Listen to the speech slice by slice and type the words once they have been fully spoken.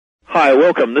Hi,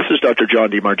 welcome. This is Dr.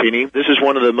 John DeMartini. This is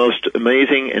one of the most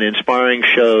amazing and inspiring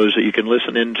shows that you can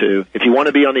listen into. If you want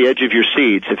to be on the edge of your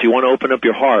seats, if you want to open up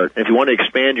your heart, if you want to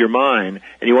expand your mind,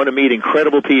 and you want to meet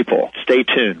incredible people, stay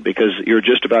tuned because you're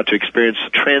just about to experience a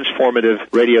transformative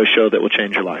radio show that will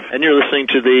change your life. And you're listening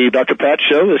to the Dr. Pat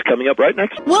Show that's coming up right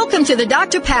next. Welcome to the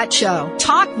Dr. Pat Show.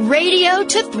 Talk radio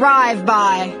to thrive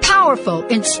by. Powerful,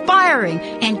 inspiring,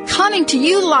 and coming to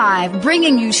you live,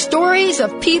 bringing you stories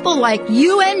of people like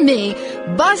you and me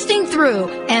busting through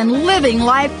and living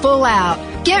life full out.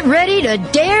 Get ready to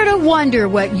dare to wonder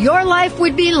what your life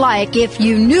would be like if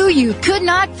you knew you could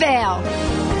not fail.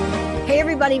 Hey,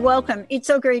 everybody, welcome. It's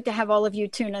so great to have all of you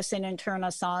tune us in and turn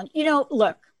us on. You know,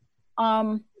 look,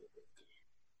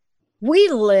 we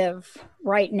live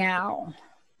right now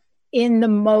in the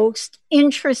most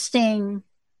interesting,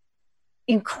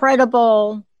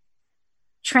 incredible,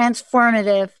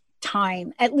 transformative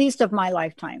time, at least of my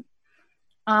lifetime.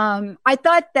 I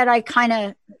thought that I kind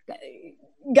of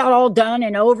got all done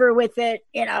and over with it,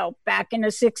 you know, back in the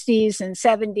 60s and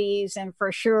 70s, and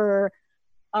for sure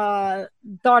thought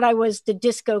I was the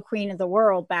disco queen of the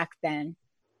world back then.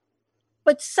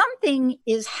 But something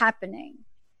is happening,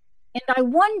 and I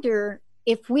wonder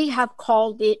if we have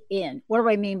called it in. What do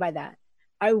I mean by that?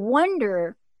 I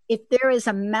wonder if there is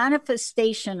a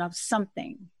manifestation of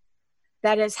something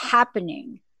that is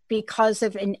happening because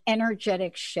of an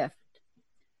energetic shift.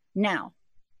 Now,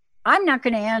 I'm not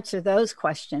going to answer those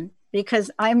questions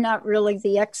because I'm not really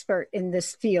the expert in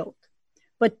this field,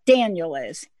 but Daniel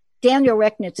is. Daniel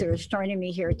Rechnitzer is joining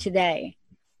me here today.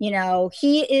 You know,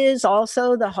 he is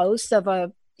also the host of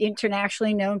a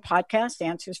internationally known podcast,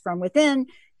 Answers from Within.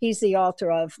 He's the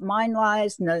author of Mind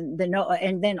Lies, and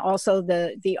then also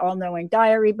the All-Knowing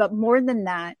Diary. But more than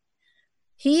that,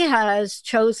 he has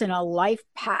chosen a life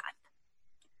path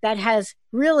that has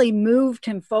really moved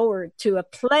him forward to a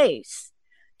place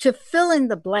to fill in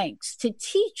the blanks, to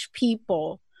teach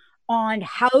people on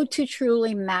how to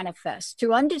truly manifest,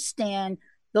 to understand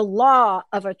the law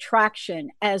of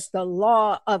attraction as the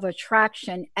law of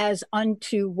attraction as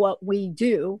unto what we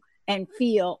do and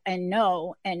feel and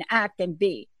know and act and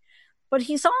be. But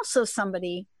he's also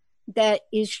somebody that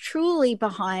is truly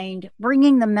behind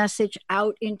bringing the message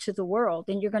out into the world.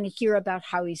 And you're going to hear about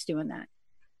how he's doing that.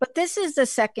 But this is the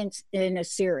second in a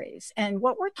series. And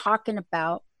what we're talking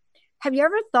about, have you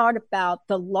ever thought about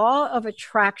the law of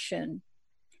attraction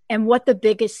and what the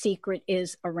biggest secret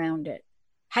is around it?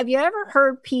 Have you ever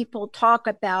heard people talk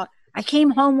about, I came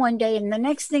home one day and the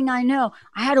next thing I know,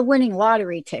 I had a winning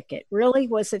lottery ticket. Really?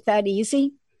 Was it that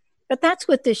easy? But that's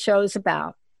what this show's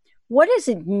about. What does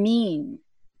it mean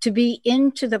to be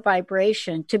into the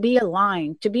vibration, to be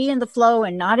aligned, to be in the flow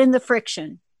and not in the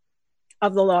friction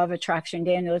of the law of attraction?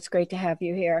 Daniel, it's great to have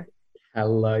you here.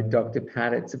 Hello, Dr.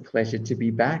 Pat. It's a pleasure to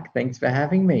be back. Thanks for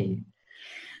having me.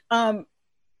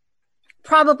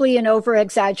 Probably an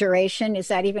over-exaggeration. Is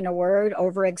that even a word?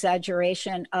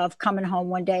 Over-exaggeration of coming home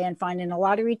one day and finding a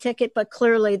lottery ticket. But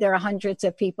clearly there are hundreds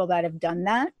of people that have done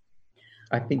that.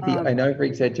 I think an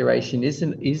over-exaggeration is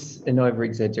an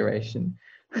over-exaggeration.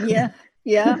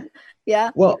 Yeah.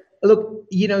 Well, look,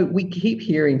 you know, we keep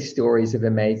hearing stories of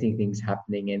amazing things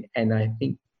happening. And I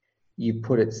think you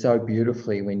put it so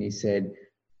beautifully when you said,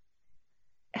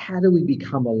 how do we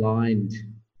become aligned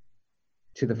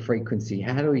to the frequency?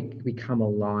 How do we become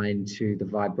aligned to the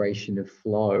vibration of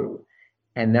flow?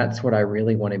 And that's what I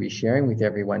really want to be sharing with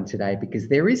everyone today, because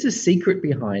there is a secret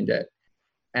behind it.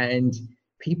 And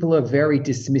people are very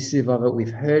dismissive of it. We've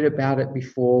heard about it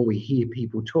before. We hear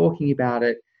people talking about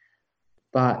it.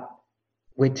 But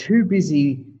we're too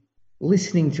busy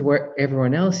listening to what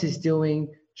everyone else is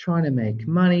doing, trying to make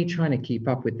money, trying to keep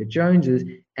up with the Joneses,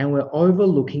 and we're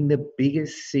overlooking the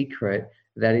biggest secret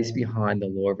that is behind the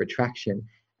law of attraction.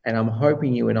 And I'm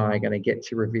hoping you and I are going to get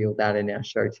to reveal that in our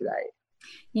show today.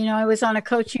 You know, I was on a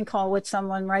coaching call with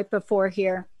someone right before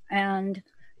here, and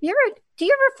do you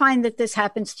ever find that this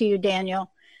happens to you,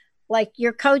 Daniel? Like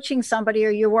you're coaching somebody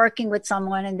or you're working with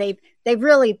someone and they've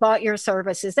really bought your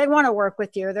services. They want to work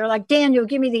with you. They're like, Daniel,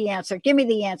 give me the answer. Give me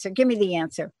the answer. Give me the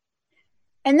answer.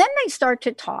 And then they start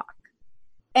to talk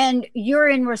and you're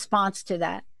in response to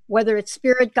that, whether it's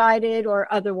spirit guided or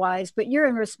otherwise, but you're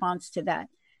in response to that.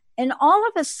 And all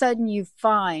of a sudden you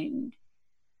find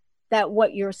that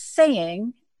what you're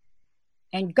saying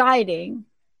and guiding,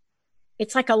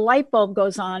 it's like a light bulb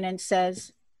goes on and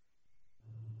says,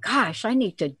 gosh, I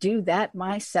need to do that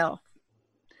myself,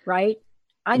 right?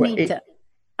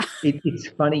 It's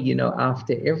funny, you know,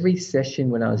 after every session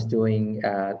when I was doing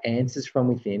Answers from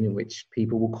Within, in which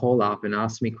people will call up and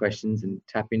ask me questions and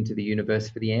tap into the universe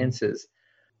for the answers,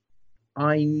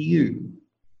 I knew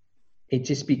it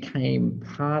just became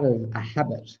part of a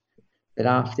habit that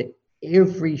after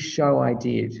every show I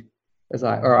did, I was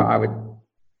like, all right, I would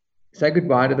say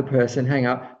goodbye to the person, hang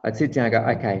up, I'd sit down and go,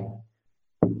 okay,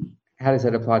 how does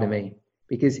that apply to me?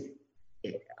 Because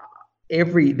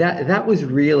that was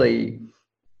really,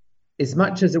 as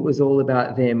much as it was all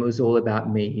about them, it was all about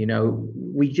me. You know,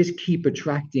 we just keep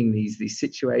attracting these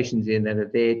situations in that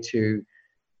are there to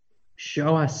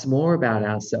show us more about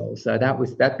ourselves. So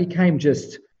that became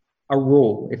just a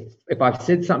rule. If I've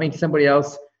said something to somebody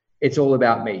else, it's all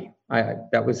about me.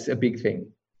 That was a big thing,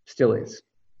 still is.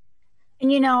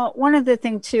 And you know, one of the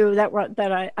things too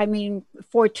that I mean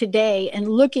for today, and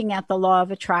looking at the law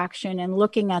of attraction and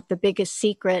looking at the biggest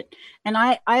secret, and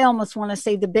I almost want to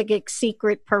say the biggest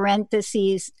secret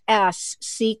parentheses S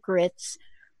secrets,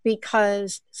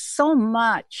 because so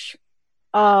much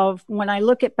of when I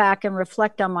look at back and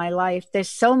reflect on my life, there's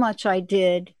so much I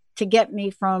did to get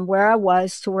me from where I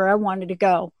was to where I wanted to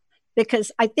go.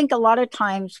 Because I think a lot of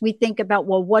times we think about,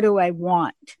 well, what do I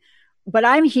want? But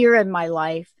I'm here in my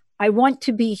life. I want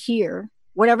to be here,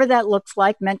 whatever that looks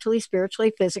like, mentally,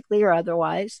 spiritually, physically, or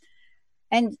otherwise.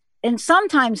 And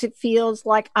sometimes it feels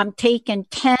like I'm taking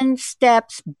 10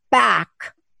 steps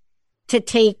back to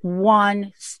take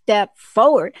one step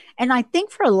forward. And I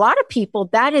think for a lot of people,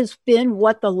 that has been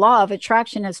what the law of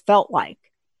attraction has felt like.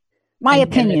 My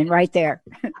opinion right there.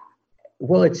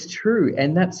 Well, it's true.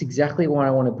 And that's exactly why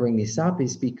I want to bring this up,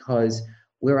 is because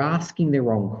we're asking the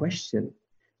wrong question.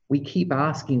 We keep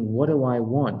asking, what do I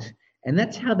want? And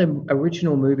that's how the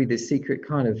original movie, The Secret,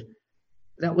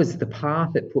 that was the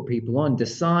path that put people on.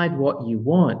 Decide what you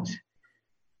want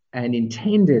and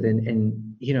intend it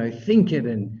and you know, think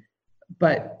it.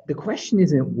 But the question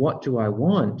isn't, what do I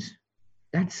want?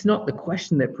 That's not the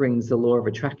question that brings the law of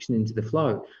attraction into the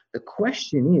flow. The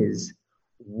question is,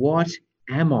 what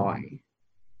am I?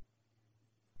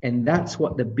 And that's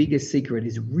what the biggest secret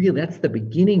is, really. That's the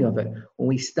beginning of it. When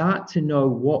we start to know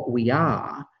what we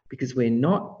are, because we're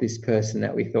not this person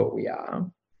that we thought we are.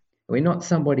 We're not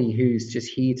somebody who's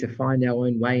just here to find our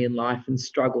own way in life and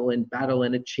struggle and battle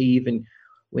and achieve. And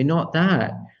we're not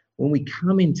that. When we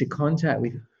come into contact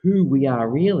with who we are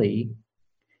really,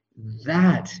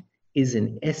 that is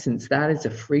an essence, that is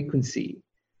a frequency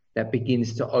that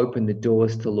begins to open the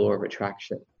doors to law of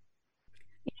attraction.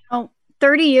 You know,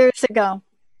 30 years ago,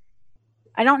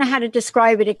 I don't know how to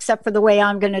describe it except for the way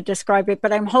I'm going to describe it,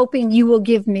 but I'm hoping you will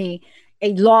give me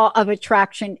a law of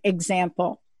attraction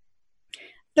example.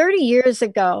 30 years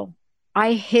ago,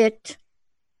 I hit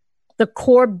the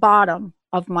core bottom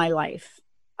of my life.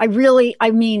 I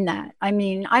mean that. I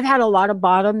mean, I've had a lot of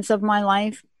bottoms of my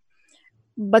life,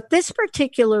 but this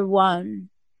particular one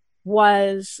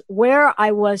was where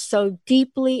I was so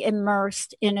deeply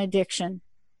immersed in addiction.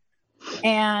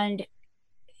 And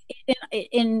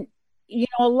in you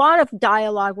know, a lot of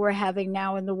dialogue we're having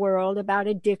now in the world about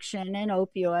addiction and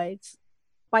opioids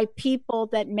by people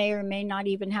that may or may not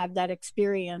even have that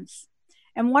experience.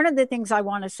 And one of the things I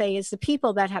want to say is the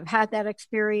people that have had that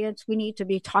experience, we need to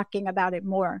be talking about it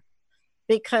more,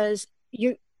 because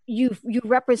you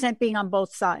represent being on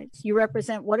both sides. You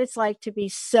represent what it's like to be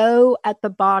so at the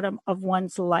bottom of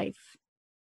one's life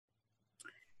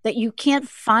that you can't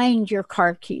find your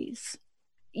car keys.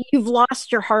 You've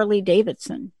lost your Harley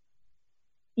Davidson.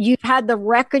 You've had the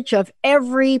wreckage of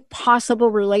every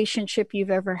possible relationship you've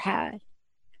ever had.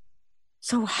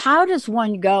 So how does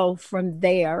one go from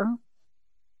there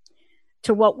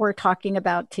to what we're talking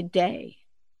about today?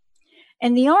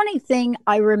 And the only thing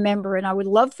I remember, and I would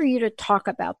love for you to talk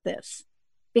about this,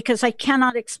 because I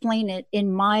cannot explain it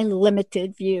in my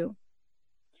limited view.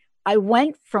 I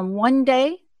went from one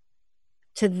day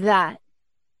to that,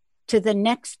 to the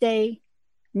next day,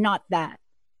 not that.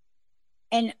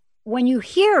 And when you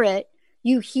hear it,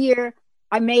 you hear,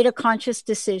 I made a conscious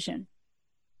decision.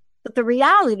 But the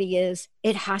reality is,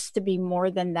 it has to be more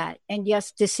than that. And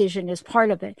yes, decision is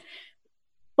part of it.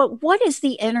 But what is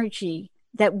the energy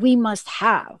that we must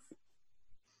have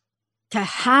to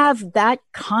have that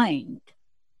kind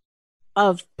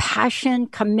of passion,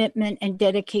 commitment, and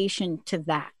dedication to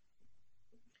that?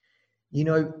 You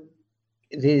know,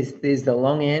 there's the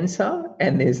long answer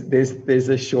and there's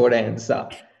a short answer.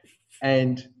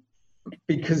 And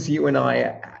because you and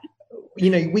I,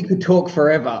 you know, we could talk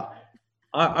forever.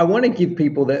 I want to give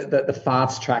people the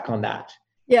fast track on that.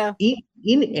 Yeah.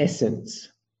 In essence,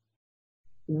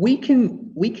 we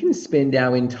can spend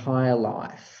our entire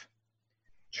life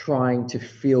trying to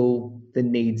fill the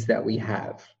needs that we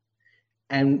have.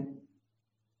 And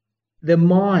the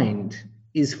mind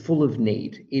is full of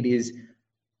need.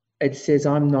 It says,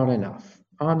 I'm not enough.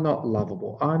 I'm not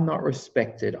lovable. I'm not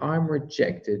respected. I'm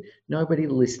rejected. Nobody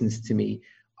listens to me.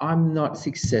 I'm not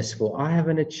successful. I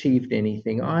haven't achieved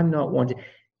anything. I'm not wanted.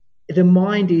 The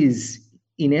mind is,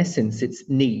 in essence, it's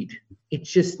need. It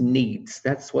just needs.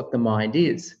 That's what the mind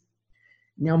is.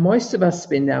 Now, most of us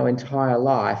spend our entire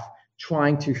life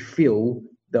trying to fill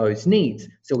those needs.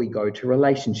 So we go to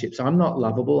relationships. I'm not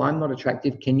lovable. I'm not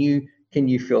attractive. Can you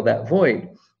fill that void?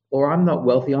 Or I'm not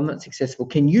wealthy. I'm not successful.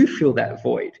 Can you fill that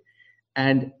void?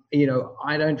 And,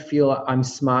 I don't feel I'm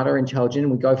smart or intelligent,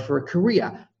 and we go for a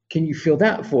career. Can you fill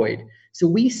that void? So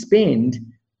we spend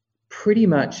pretty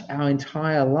much our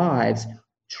entire lives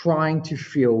trying to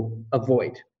fill a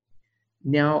void.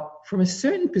 Now, from a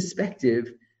certain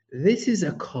perspective, this is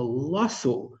a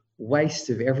colossal waste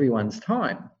of everyone's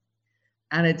time.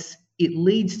 And it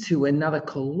leads to another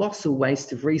colossal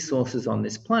waste of resources on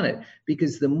this planet,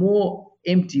 because the more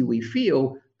empty we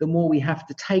feel, the more we have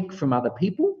to take from other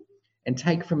people and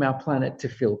take from our planet to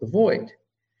fill the void.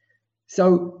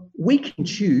 So we can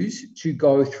choose to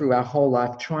go through our whole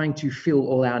life trying to fill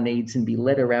all our needs and be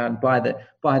led around by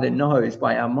the nose,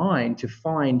 by our mind, to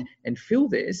find and fill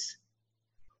this.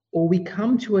 Or we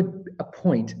come to a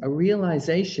point, a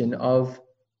realization of,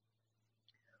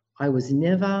 I was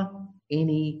never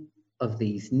any of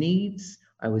these needs.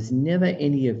 I was never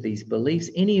any of these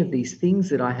beliefs, any of these things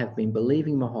that I have been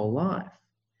believing my whole life.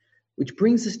 Which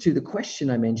brings us to the question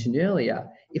I mentioned earlier.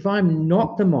 If I'm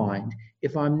not the mind,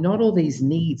 if I'm not all these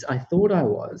needs I thought I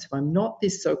was, if I'm not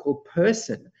this so-called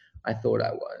person I thought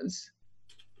I was,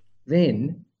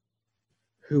 then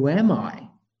who am I?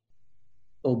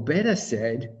 Or better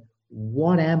said,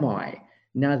 what am I?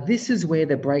 Now, this is where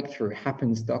the breakthrough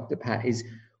happens, Dr. Pat, is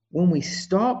when we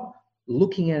stop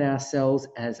looking at ourselves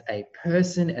as a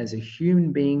person, as a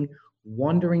human being,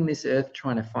 wandering this earth,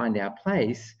 trying to find our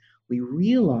place, we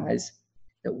realize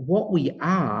that what we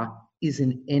are is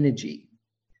an energy,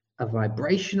 a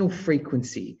vibrational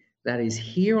frequency that is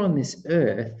here on this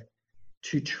earth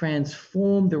to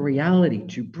transform the reality,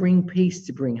 to bring peace,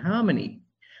 to bring harmony.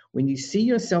 When you see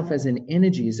yourself as an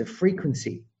energy, as a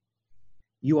frequency,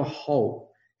 you are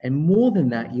whole. And more than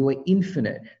that, you are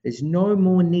infinite. There's no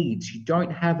more needs. You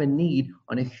don't have a need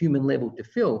on a human level to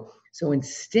fill. So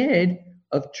instead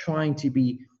of trying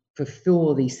to fulfill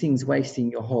all these things,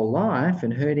 wasting your whole life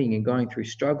and hurting and going through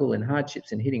struggle and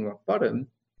hardships and hitting rock bottom,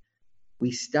 we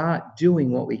start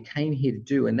doing what we came here to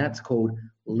do, and that's called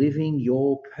living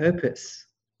your purpose.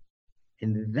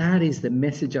 And that is the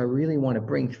message I really want to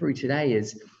bring through today,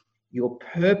 is your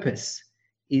purpose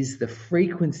is the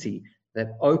frequency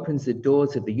that opens the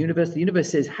doors of the universe. The universe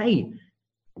says, hey,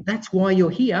 that's why you're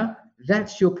here.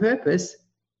 That's your purpose.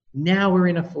 Now we're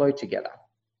in a flow together.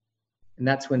 And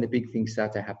that's when the big things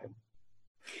start to happen.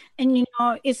 And,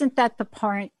 isn't that the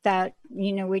part that,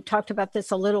 we talked about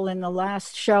this a little in the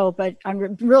last show, but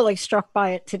I'm really struck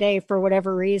by it today for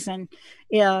whatever reason,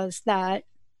 is that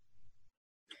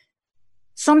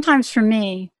sometimes for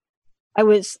me, I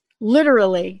was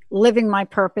literally living my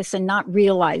purpose and not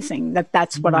realizing that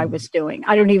that's what I was doing.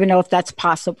 I don't even know if that's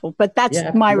possible, but that's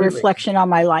my reflection on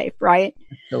my life, right?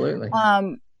 Absolutely.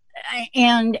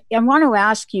 And I want to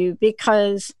ask you,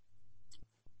 because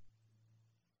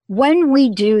when we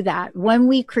do that, when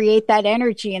we create that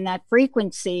energy and that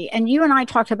frequency, and you and I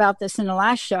talked about this in the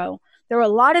last show, there were a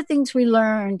lot of things we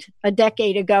learned a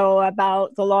decade ago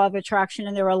about the law of attraction,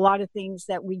 and there were a lot of things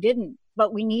that we didn't,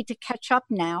 but we need to catch up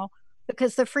now,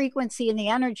 because the frequency and the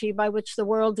energy by which the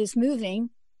world is moving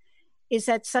is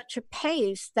at such a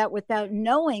pace that without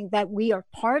knowing that we are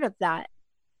part of that,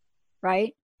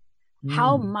 right?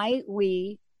 How might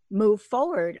we move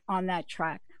forward on that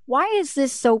track? Why is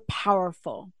this so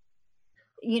powerful?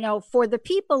 For the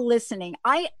people listening,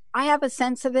 I have a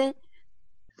sense of it,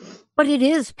 but it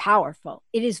is powerful.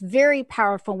 It is very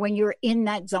powerful when you're in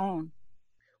that zone.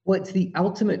 Well, it's the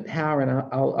ultimate power, and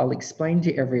I'll explain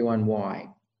to everyone why.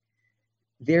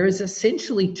 There is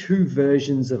essentially two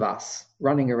versions of us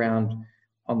running around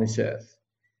on this earth.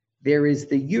 There is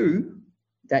the you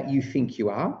that you think you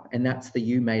are, and that's the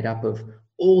you made up of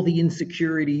all the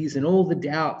insecurities and all the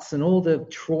doubts and all the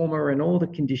trauma and all the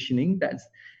conditioning.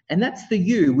 That's the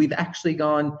you. We've actually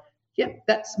gone,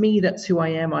 that's me, that's who I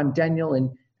am, I'm Daniel,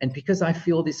 and because I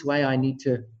feel this way, I need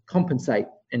to compensate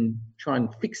and try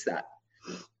and fix that.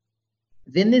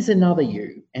 Then there's another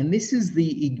you, and this is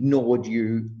the ignored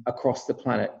you across the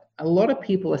planet. A lot of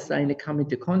people are starting to come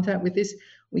into contact with this.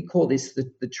 We call this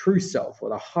the true self, or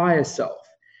the higher self.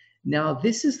 Now,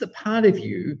 this is the part of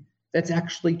you that's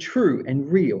actually true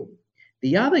and real.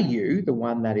 The other you, the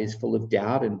one that is full of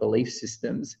doubt and belief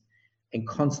systems and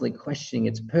constantly questioning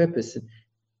its purpose,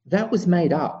 that was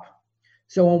made up.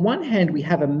 So on one hand, we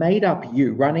have a made up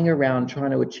you running around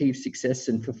trying to achieve success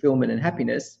and fulfillment and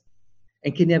happiness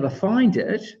and can never find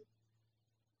it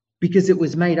because it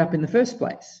was made up in the first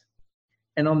place.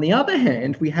 And on the other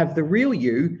hand, we have the real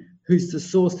you, who's the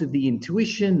source of the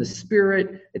intuition, the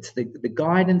spirit, it's the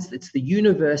guidance, it's the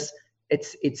universe.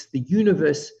 It's the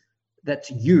universe that's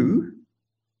you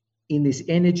in this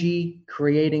energy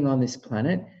creating on this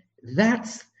planet.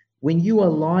 That's when you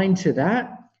align to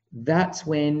that, that's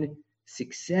when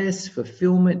success,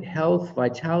 fulfillment, health,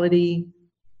 vitality,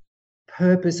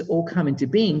 purpose all come into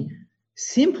being,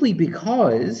 simply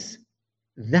because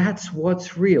that's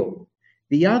what's real.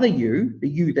 The other you, the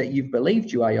you that you've believed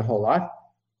you are your whole life,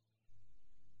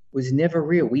 was never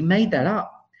real. We made that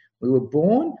up. We were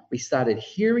born, we started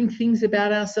hearing things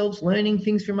about ourselves, learning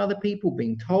things from other people,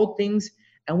 being told things,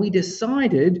 and we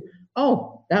decided,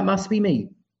 oh, that must be me.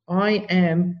 I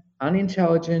am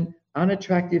unintelligent,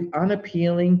 unattractive,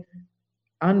 unappealing,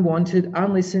 unwanted,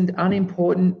 unlistened,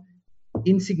 unimportant,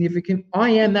 insignificant.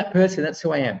 I am that person. That's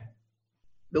who I am.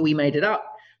 But we made it up.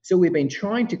 So we've been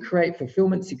trying to create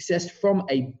fulfillment, success from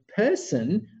a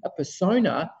person, a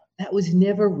persona that was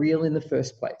never real in the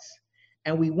first place.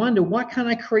 And we wonder, why can't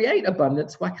I create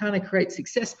abundance? Why can't I create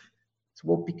success? It's,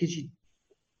 well, because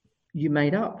you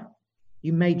made up.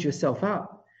 You made yourself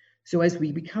up. So as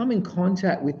we become in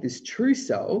contact with this true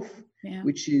self,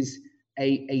 which is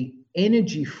a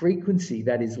energy frequency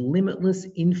that is limitless,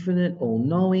 infinite,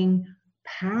 all-knowing,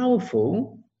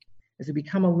 powerful, as we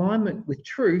become alignment with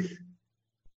truth,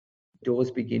 doors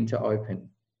begin to open.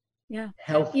 Yeah.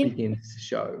 Health begins to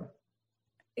show.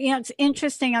 Yeah, it's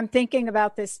interesting. I'm thinking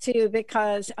about this too,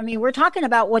 because I mean, we're talking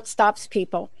about what stops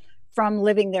people from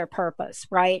living their purpose,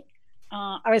 right?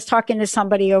 I was talking to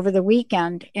somebody over the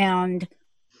weekend and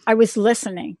I was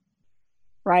listening,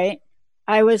 right?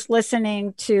 I was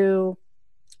listening to,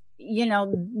 you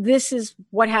know, this is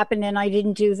what happened and I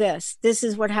didn't do this. This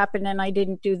is what happened and I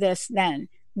didn't do this then.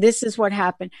 This is what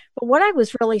happened. But what I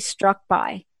was really struck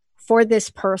by for this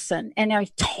person, and I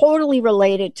totally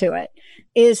related to it,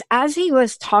 is as he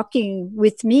was talking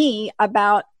with me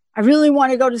about, I really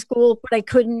want to go to school, but I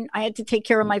couldn't. I had to take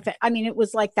care of my family. I mean, it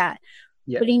was like that.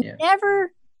 Yeah, but he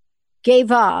never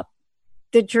gave up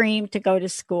the dream to go to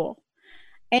school.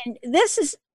 And this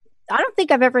is, I don't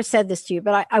think I've ever said this to you,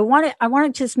 but I want to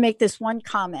just make this one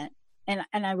comment, and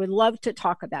I would love to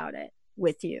talk about it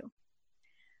with you.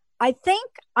 I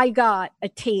think I got a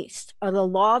taste of the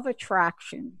law of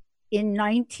attraction in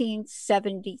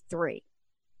 1973,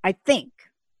 I think.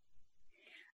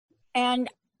 And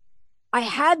I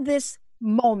had this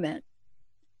moment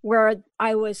where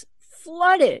I was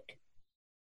flooded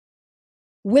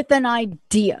with an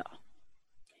idea.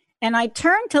 And I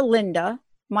turned to Linda,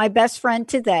 my best friend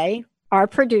today, our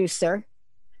producer.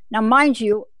 Now, mind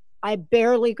you, I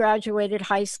barely graduated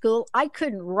high school. I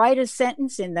couldn't write a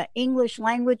sentence in the English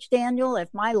language, Daniel,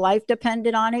 if my life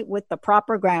depended on it with the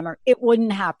proper grammar. It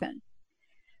wouldn't happen.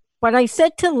 But I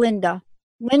said to Linda,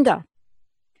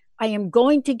 I am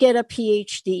going to get a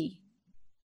PhD,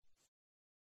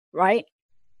 right?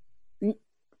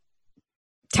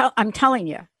 I'm telling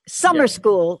you, summer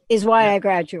school is why I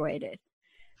graduated.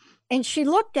 And she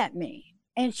looked at me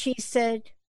and she said,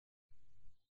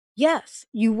 yes,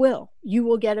 you will. You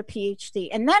will get a PhD.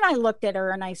 And then I looked at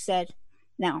her and I said,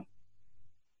 now,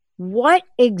 what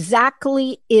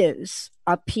exactly is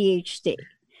a PhD?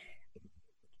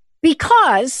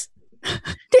 Because,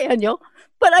 Daniel,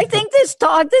 but I think this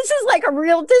is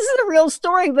a real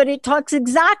story, but it talks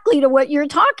exactly to what you're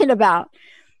talking about.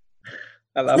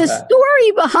 I love the that.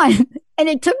 Story behind, and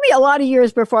it took me a lot of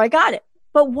years before I got it.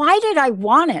 But why did I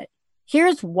want it?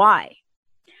 Here's why.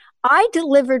 I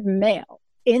delivered mail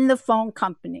in the phone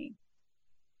company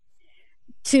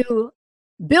to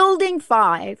Building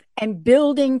 5 and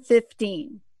Building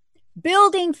 15.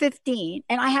 Building 15,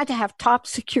 and I had to have top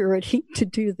security to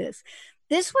do this.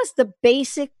 This was the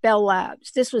basic Bell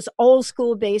Labs. This was old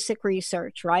school basic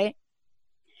research, right?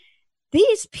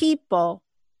 These people,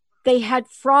 they had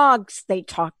frogs they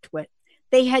talked with.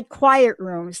 They had quiet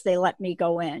rooms they let me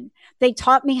go in. They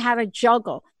taught me how to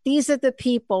juggle. These are the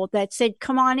people that said,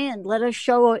 come on in, let us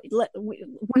show,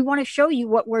 we want to show you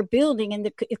what we're building in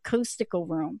the acoustical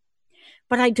room.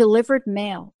 But I delivered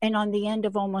mail, and on the end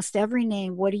of almost every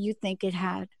name, what do you think it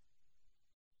had?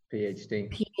 PhD.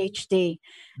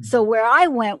 Mm-hmm. So where I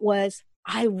went was,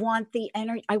 I want the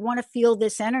energy. I want to feel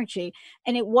this energy.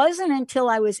 And it wasn't until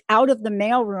I was out of the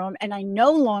mailroom and I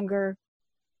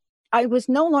was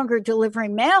no longer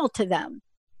delivering mail to them.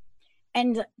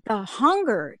 And the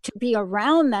hunger to be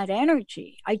around that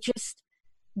energy, I just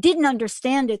didn't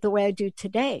understand it the way I do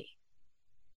today.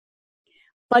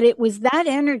 But it was that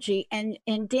energy. And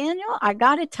Daniel, I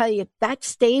got to tell you, that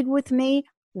stayed with me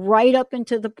right up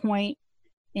into the point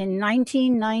in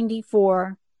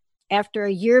 1994, after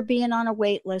a year being on a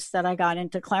wait list, that I got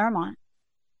into Claremont.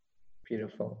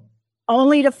 Beautiful.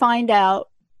 Only to find out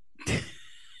I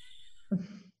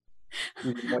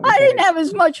didn't have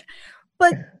as much.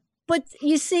 But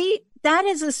you see, that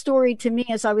is a story to me,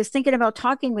 as I was thinking about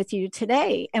talking with you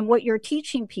today and what you're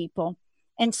teaching people,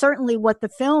 and certainly what the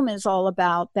film is all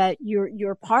about that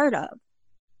you're part of.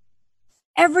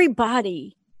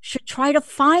 Everybody should try to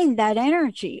find that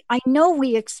energy. I know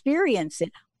we experience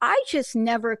it. I just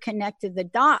never connected the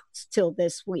dots till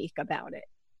this week about it.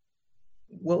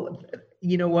 Well,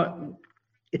 you know what?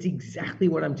 It's exactly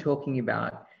what I'm talking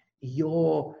about.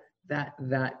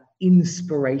 That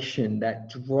inspiration, that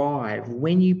drive,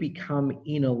 when you become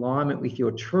in alignment with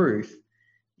your truth,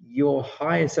 your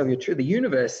highest of your truth, the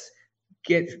universe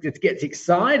gets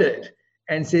excited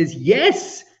and says,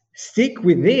 yes, stick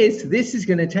with this. This is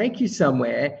going to take you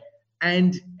somewhere.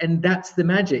 And that's the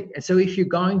magic. And so if you're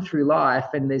going through life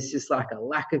and there's just like a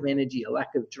lack of energy, a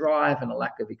lack of drive, and a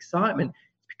lack of excitement,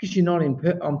 it's because you're not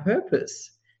on purpose.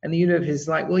 And the universe is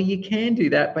like, well, you can do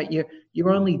that, but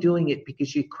you're only doing it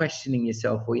because you're questioning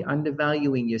yourself, or you're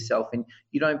undervaluing yourself, and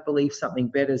you don't believe something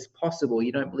better is possible.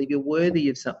 You don't believe you're worthy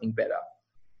of something better.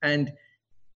 And,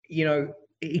 you know,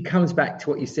 it comes back to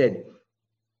what you said.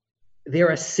 There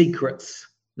are secrets,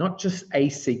 not just a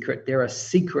secret. There are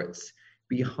secrets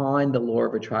behind the law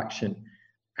of attraction.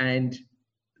 And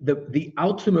the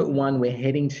ultimate one we're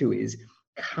heading to is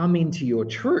come into your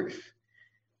truth.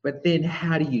 But then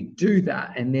how do you do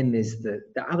that? And then there's the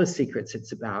other secrets.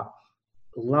 It's about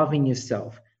loving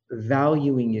yourself,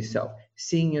 valuing yourself,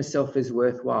 seeing yourself as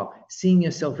worthwhile, seeing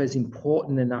yourself as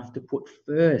important enough to put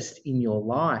first in your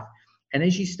life. And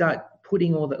as you start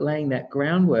laying that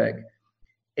groundwork,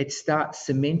 it starts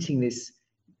cementing this,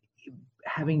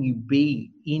 having you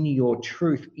be in your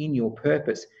truth, in your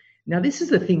purpose. Now, this is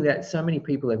the thing that so many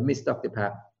people have missed, Dr.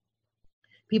 Pat.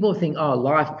 People think, oh,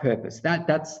 life purpose,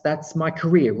 that's my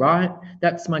career, right?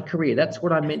 That's my career. That's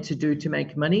what I'm meant to do to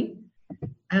make money.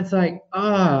 And it's like,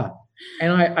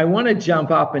 and I want to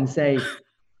jump up and say,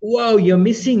 whoa, you're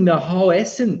missing the whole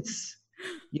essence.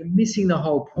 You're missing the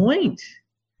whole point.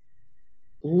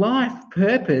 Life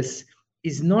purpose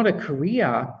is not a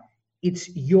career. It's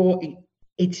your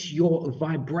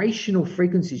vibrational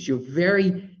frequencies, your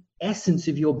very essence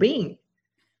of your being.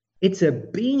 It's a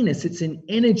beingness, it's an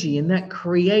energy, and that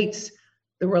creates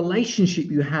the relationship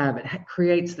you have. It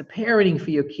creates the parenting for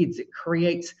your kids. It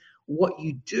creates what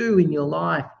you do in your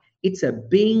life. It's a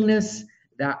beingness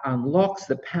that unlocks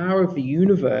the power of the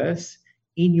universe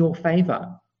in your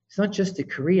favor. It's not just a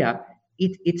career.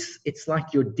 It's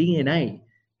like your DNA.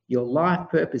 Your life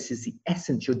purpose is the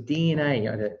essence, your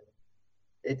DNA.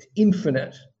 It's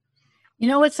infinite. You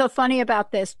know what's so funny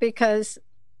about this? Because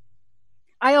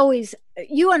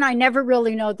you and I never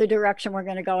really know the direction we're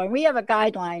going to go. And we have a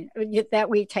guideline that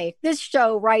we take. This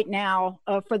show right now,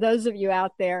 for those of you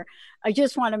out there, I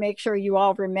just want to make sure you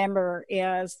all remember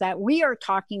is that we are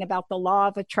talking about the law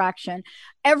of attraction,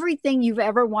 everything you've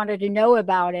ever wanted to know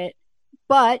about it,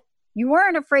 but you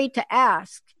weren't afraid to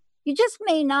ask. You just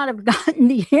may not have gotten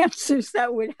the answers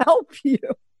that would help you.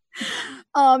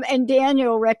 And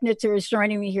Daniel Rechnitzer is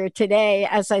joining me here today.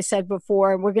 As I said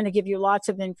before, we're going to give you lots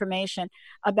of information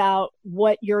about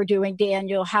what you're doing,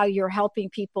 Daniel, how you're helping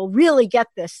people really get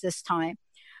this time.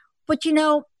 But, you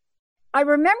know, I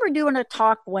remember doing a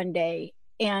talk one day,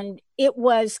 and it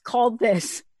was called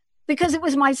this because it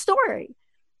was my story.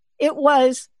 It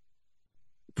was,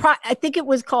 I think it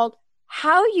was called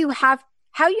how you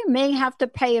may have to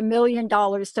pay $1 million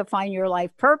to find your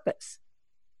life purpose.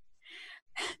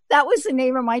 That was the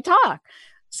name of my talk.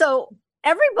 So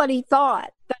everybody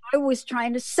thought that I was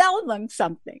trying to sell them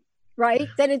something, right?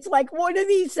 That it's like one of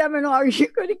these seminars you're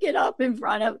going to get up in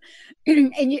front of,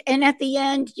 and at the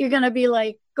end, you're going to be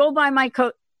like, go buy my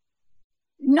coat.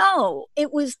 No,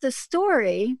 it was the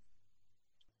story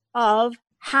of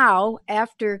how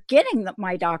after getting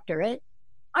my doctorate,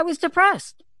 I was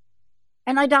depressed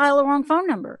and I dialed the wrong phone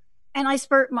number. And I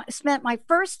spent my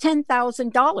first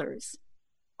 $10,000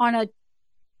 on a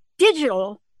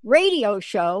digital radio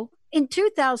show in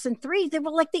 2003. They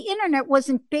were like, the internet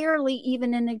wasn't barely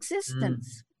even in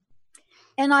existence.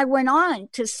 And I went on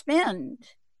to spend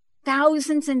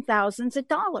thousands and thousands of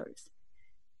dollars,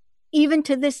 even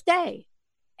to this day.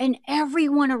 And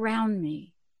everyone around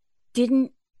me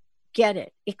didn't get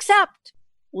it, except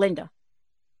Linda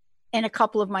and a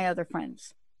couple of my other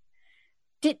friends.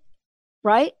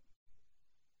 Right?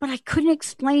 But I couldn't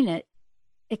explain it.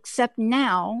 Except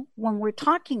now, when we're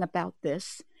talking about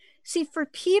this, See, for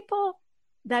people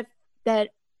that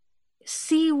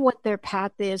see what their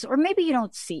path is, or maybe you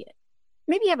don't see it,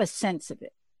 maybe you have a sense of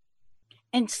it,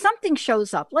 and something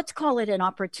shows up. Let's call it an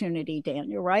opportunity,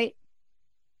 Daniel, right?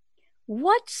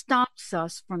 What stops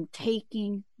us from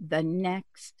taking the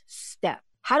next step?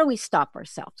 How do we stop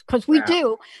ourselves? Because we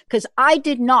do, because I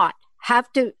did not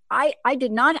have to, I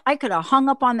could have hung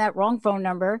up on that wrong phone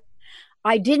number.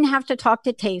 I didn't have to talk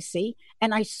to Tacy,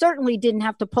 and I certainly didn't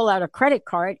have to pull out a credit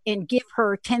card and give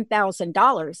her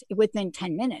 $10,000 within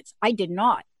 10 minutes. I did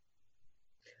not.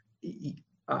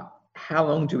 How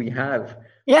long do we have?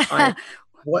 Yeah.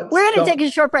 We're going to take a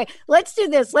short break. Let's do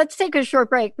this. Let's take a short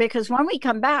break, because when we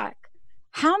come back,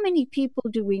 how many people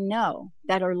do we know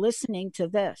that are listening to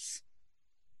this?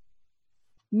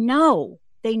 No,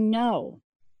 they know.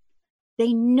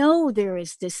 They know there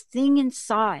is this thing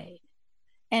inside,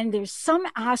 and there's some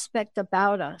aspect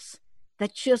about us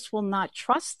that just will not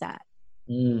trust that.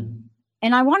 And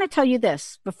I want to tell you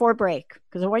this before break,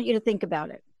 because I want you to think about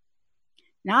it.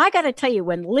 Now, I got to tell you,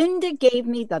 when Linda gave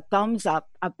me the thumbs up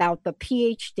about the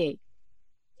PhD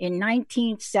in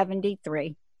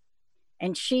 1973,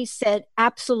 and she said,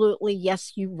 absolutely,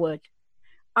 yes, you would,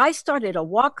 I started to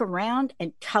walk around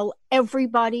and tell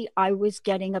everybody I was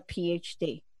getting a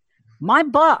PhD. My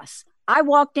boss, I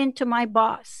walked into my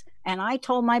boss and I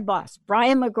told my boss,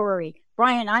 Brian McGorry,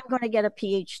 Brian, I'm going to get a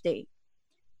PhD.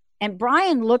 And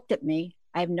Brian looked at me.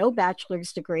 I have no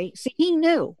bachelor's degree. See, he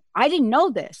knew. I didn't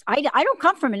know this. I don't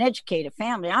come from an educated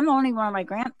family. I'm the only one in my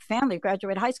family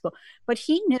graduated high school, but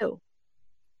he knew.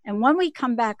 And when we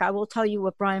come back, I will tell you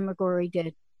what Brian McGorry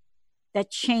did that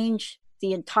changed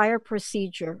the entire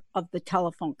procedure of the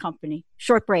telephone company.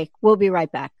 Short break. We'll be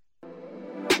right back.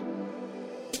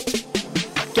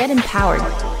 Get empowered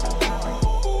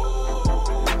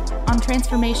on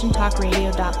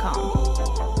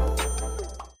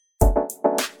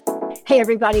transformationtalkradio.com. Hey,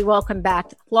 everybody, welcome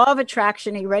back. Law of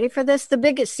attraction. Are you ready for this? The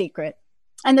biggest secret.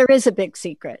 And there is a big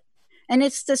secret. And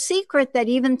it's the secret that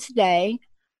even today,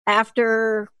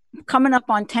 after coming up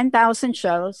on 10,000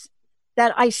 shows,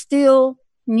 that I still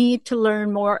need to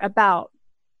learn more about,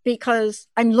 because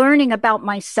I'm learning about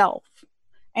myself.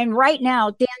 And right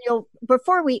now, Daniel,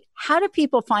 how do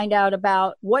people find out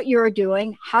about what you're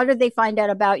doing? How do they find out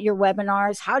about your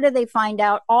webinars? How do they find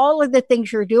out all of the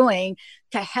things you're doing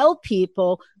to help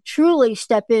people truly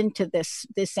step into this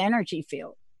energy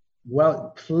field?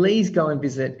 Well, please go and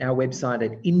visit our website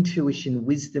at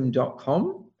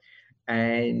intuitionwisdom.com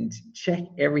and check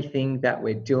everything that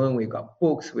we're doing. We've got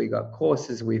books, we've got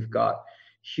courses, we've got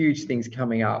huge things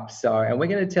coming up. And we're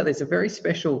going to tell, there's a very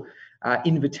special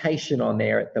invitation on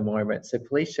there at the moment. So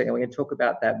please check, and we're going to talk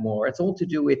about that more. It's all to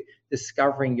do with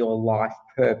discovering your life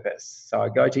purpose. So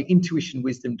go to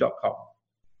intuitionwisdom.com.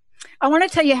 I want to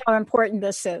tell you how important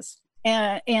this is,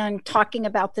 and talking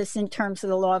about this in terms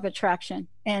of the law of attraction.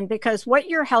 And because what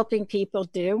you're helping people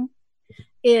do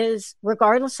is,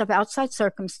 regardless of outside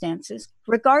circumstances,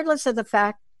 regardless of the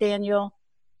fact, Daniel,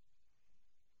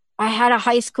 I had a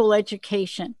high school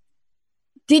education,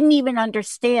 didn't even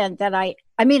understand that I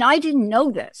didn't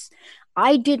know this.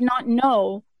 I did not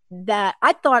know that.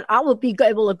 I thought I would be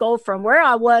able to go from where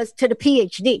I was to the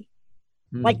PhD.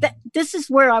 Like that. This is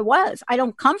where I was. I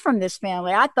don't come from this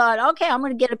family. I thought, okay, I'm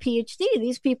going to get a PhD.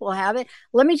 These people have it.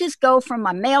 Let me just go from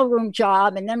my mailroom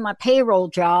job and then my payroll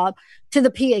job to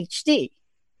the PhD.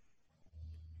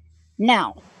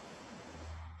 Now,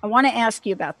 I want to ask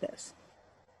you about this.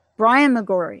 Brian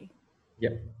McGorry.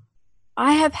 Yeah.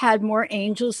 I have had more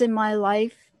angels in my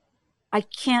life. I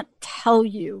can't tell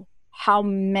you how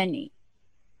many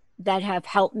that have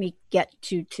helped me get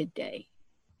to today.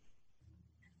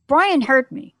 Brian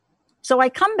heard me. So I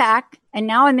come back and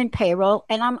now I'm in payroll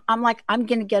and I'm like, I'm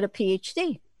going to get a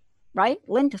PhD, right?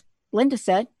 Linda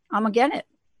said, I'm going to get it.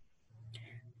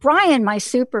 Brian, my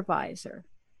supervisor,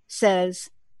 says,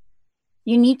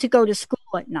 you need to go to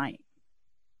school at night.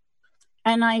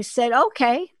 And I said,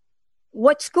 okay,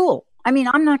 what school? I mean,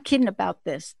 I'm not kidding about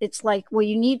this. It's like, well,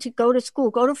 you need to go to school,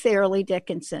 go to Fairleigh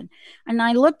Dickinson. And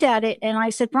I looked at it and I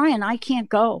said, Brian, I can't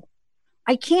go.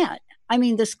 I can't. I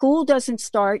mean, the school doesn't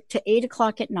start to 8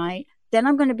 o'clock at night. Then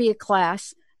I'm going to be a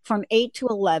class from 8 to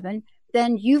 11.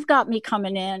 Then you've got me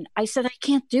coming in. I said, I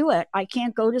can't do it. I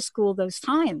can't go to school those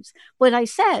times. But I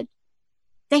said,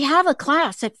 they have a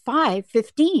class at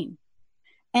 5:15.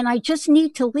 And I just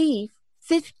need to leave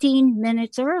 15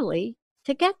 minutes early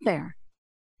to get there.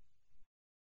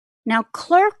 Now,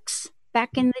 clerks,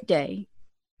 back in the day,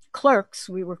 clerks,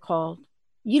 we were called,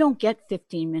 you don't get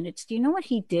 15 minutes. Do you know what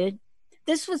he did?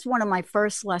 This was one of my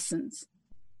first lessons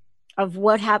of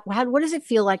what happened. What does it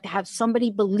feel like to have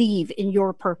somebody believe in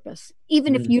your purpose,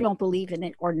 even if you don't believe in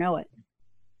it or know it?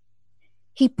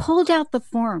 He pulled out the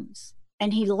forms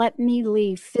and he let me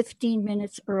leave 15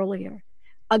 minutes earlier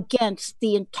against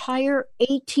the entire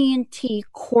AT&T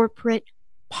corporate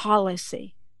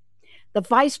policy. The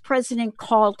vice president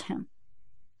called him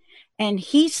and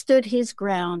he stood his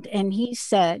ground and he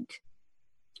said,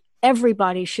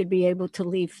 everybody should be able to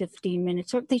leave 15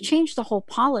 minutes, or they changed the whole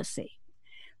policy.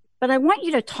 But I want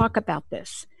you to talk about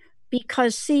this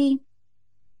because, see,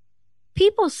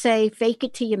 people say fake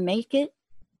it till you make it.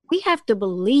 We have to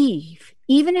believe,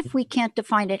 even if we can't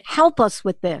define it. Help us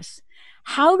with this.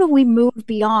 How do we move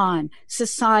beyond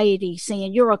society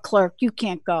saying you're a clerk, you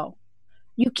can't go,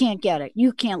 you can't get it,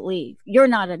 you can't leave, you're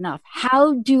not enough?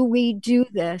 How do we do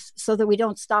this so that we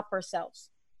don't stop ourselves?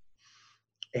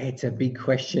 It's a big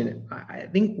question. I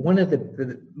think one of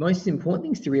the most important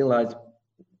things to realize,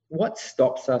 what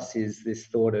stops us is this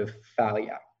thought of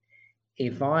failure.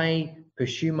 If I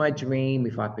pursue my dream,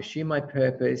 if I pursue my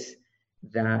purpose,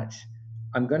 that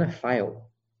I'm going to fail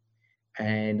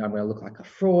and I'm going to look like a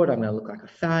fraud, I'm going to look like a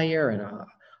failure, and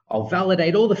I'll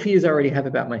validate all the fears I already have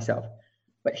about myself.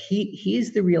 But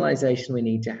here's the realization we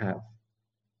need to have.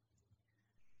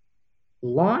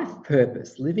 Life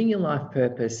purpose, living your life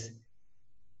purpose,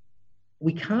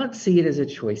 we can't see it as a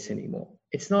choice anymore.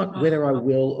 It's not whether I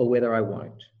will or whether I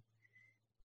won't.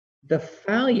 The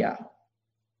failure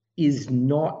is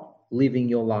not living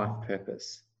your life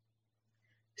purpose.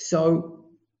 So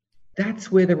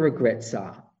that's where the regrets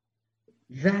are.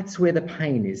 That's where the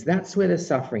pain is. That's where the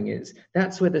suffering is.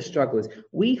 That's where the struggle is.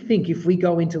 We think if we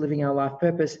go into living our life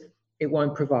purpose, it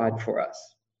won't provide for us.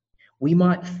 We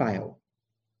might fail.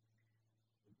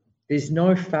 There's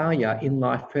no failure in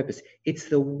life purpose. It's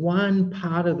the one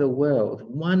part of the world,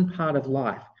 one part of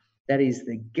life that is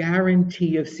the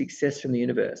guarantee of success from the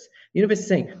universe. The universe is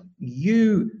saying,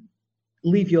 you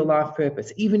live your life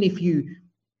purpose. Even if you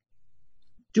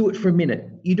do it for a minute,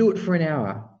 you do it for an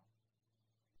hour,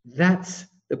 that's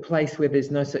the place where there's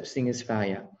no such thing as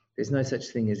failure. There's no such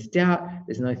thing as doubt.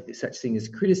 There's no such thing as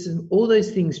criticism. All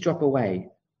those things drop away.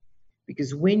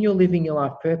 Because when you're living your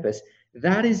life purpose,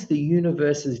 that is the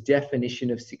universe's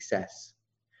definition of success.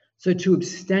 So to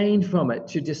abstain from it,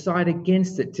 to decide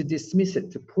against it, to dismiss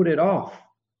it, to put it off,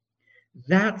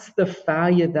 that's the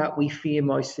failure that we fear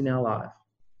most in our life.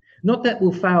 Not that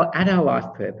we'll fail at our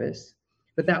life purpose,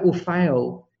 but that we'll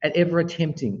fail at ever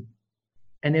attempting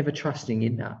and ever trusting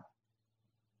in that.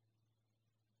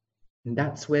 And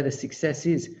that's where the success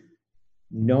is.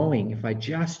 Knowing if I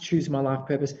just choose my life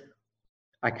purpose,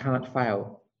 I can't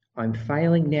fail. I'm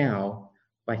failing now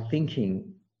by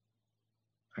thinking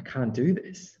I can't do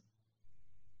this.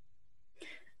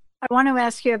 I want to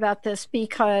ask you about this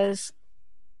because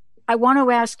I want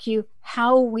to ask you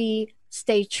how we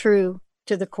stay true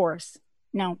to the course.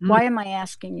 Now, why am I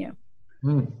asking you?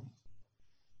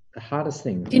 The hardest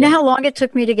thing. Do you know how long it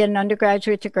took me to get an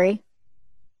undergraduate degree?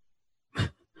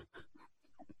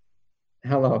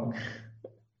 How long?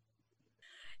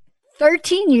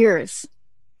 13 years.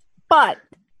 But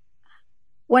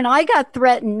when I got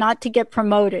threatened not to get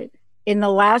promoted in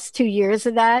the last 2 years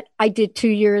of that, I did 2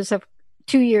 years of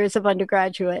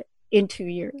undergraduate in 2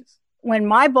 years. When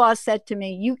my boss said to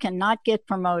me, you cannot get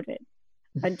promoted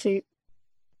until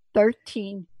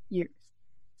 13 years.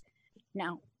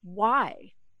 Now,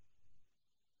 why?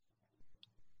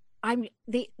 I'm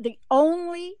the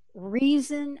only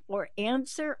reason or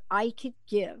answer I could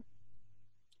give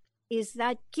is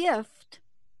that gift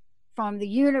from the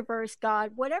universe,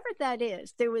 God, whatever that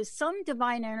is. There was some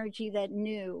divine energy that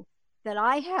knew that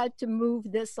I had to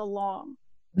move this along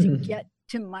to get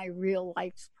to my real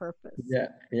life's purpose.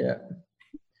 Yeah.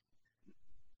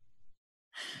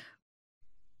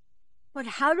 But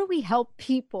how do we help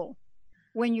people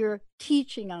when you're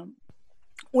teaching them,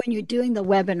 when you're doing the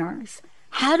webinars?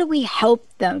 How do we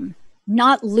help them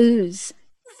not lose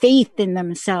faith in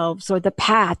themselves or the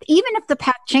path, even if the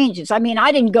path changes? I mean,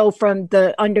 I didn't go from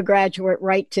the undergraduate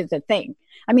right to the thing.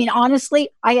 I mean, honestly,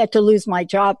 I had to lose my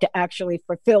job to actually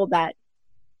fulfill that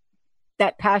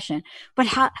passion. But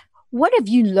what have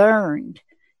you learned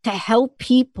to help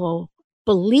people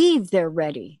believe they're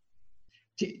ready?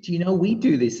 Do you know, we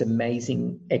do this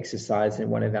amazing exercise in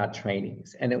one of our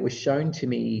trainings, and it was shown to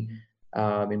me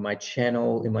in my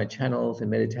channels and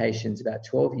meditations about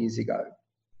 12 years ago.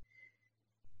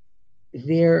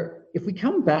 If we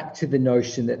come back to the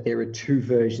notion that there are two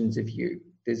versions of you,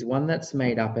 there's one that's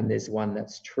made up and there's one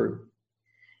that's true.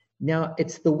 Now,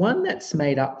 it's the one that's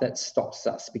made up that stops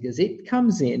us, because it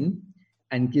comes in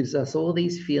and gives us all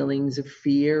these feelings of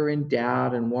fear and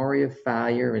doubt and worry of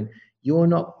failure. And you're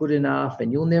not good enough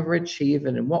and you'll never achieve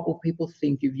it, and what will people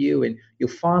think of you, and you'll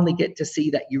finally get to see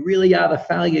that you really are the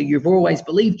failure you've always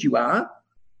believed you are.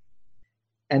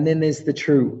 And then there's the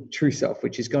true self,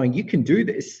 which is going, you can do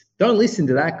this. Don't listen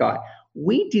to that guy.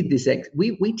 We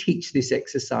teach this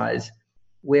exercise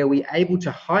where we're able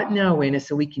to heighten our awareness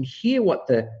so we can hear what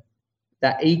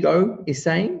that ego is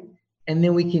saying, and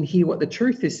then we can hear what the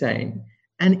truth is saying.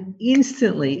 And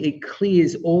instantly it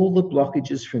clears all the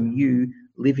blockages from you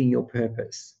living your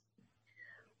purpose.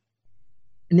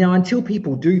 Now, until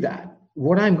people do that,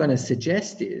 what I'm going to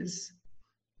suggest is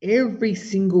every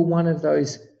single one of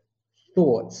those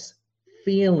thoughts,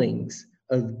 feelings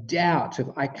of doubt,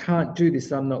 of I can't do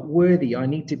this, I'm not worthy, I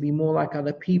need to be more like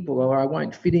other people, or I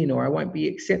won't fit in, or I won't be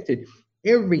accepted.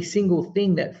 Every single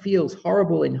thing that feels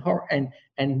horrible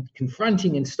and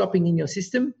confronting and stopping in your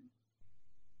system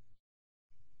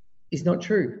is not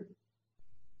true.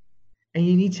 And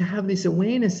you need to have this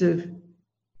awareness of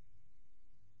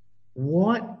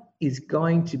what is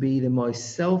going to be the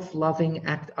most self-loving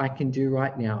act I can do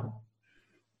right now.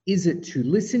 Is it to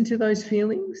listen to those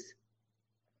feelings,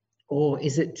 or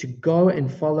is it to go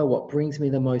and follow what brings me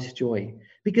the most joy?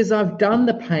 Because I've done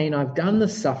the pain, I've done the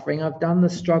suffering, I've done the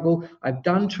struggle, I've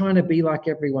done trying to be like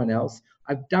everyone else,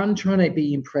 I've done trying to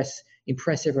be impress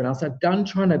everyone else, I've done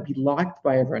trying to be liked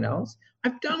by everyone else.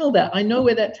 I've done all that. I know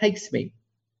where that takes me.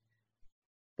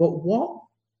 But what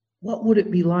would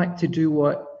it be like to do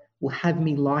what will have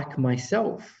me like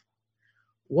myself?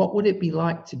 What would it be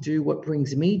like to do what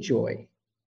brings me joy?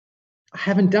 I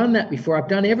haven't done that before. I've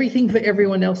done everything for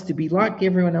everyone else, to be like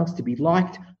everyone else, to be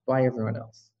liked by everyone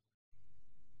else.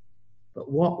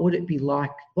 But what would it be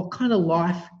like? What kind of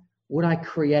life would I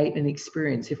create and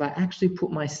experience if I actually put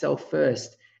myself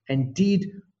first and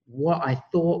did what I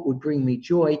thought would bring me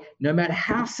joy, no matter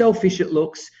how selfish it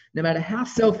looks, no matter how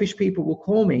selfish people will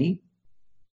call me,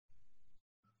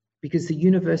 because the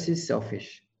universe is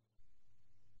selfish.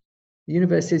 The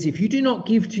universe says, if you do not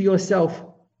give to yourself,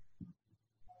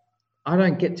 I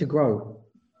don't get to grow.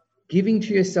 Giving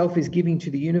to yourself is giving to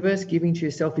the universe. Giving to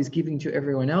yourself is giving to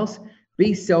everyone else.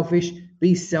 Be selfish,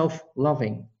 be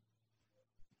self-loving.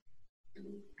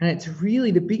 And it's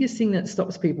really the biggest thing that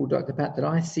stops people, Dr. Pat, that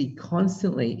I see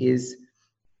constantly is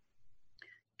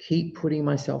keep putting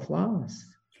myself last.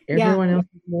 Everyone else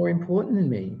is more important than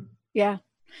me. Yeah.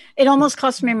 It almost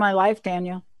cost me my life,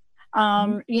 Daniel.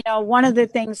 One of the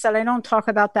things that I don't talk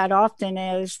about that often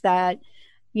is that,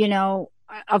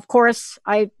 of course,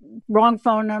 wrong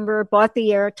phone number, bought the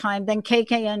airtime, then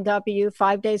KKNW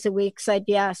 5 days a week said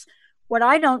yes. What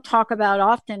I don't talk about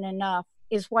often enough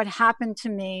is what happened to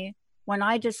me when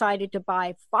I decided to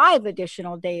buy 5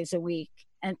 additional days a week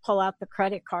and pull out the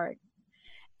credit card.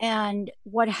 And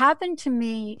what happened to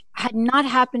me had not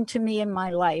happened to me in my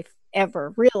life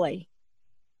ever, really.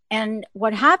 And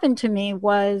what happened to me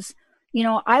was,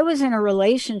 I was in a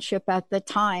relationship at the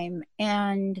time,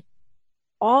 and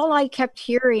all I kept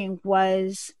hearing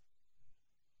was,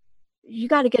 you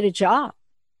got to get a job.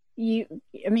 You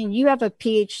have a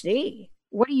PhD.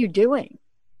 What are you doing?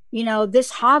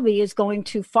 This hobby is going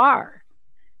too far.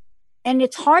 And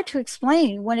it's hard to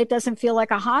explain when it doesn't feel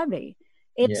like a hobby.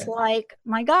 It's like,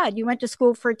 my God, you went to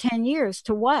school for 10 years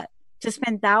to what? To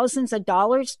spend thousands of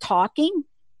dollars talking?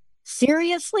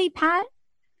 Seriously, Pat?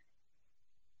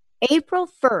 April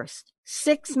 1st,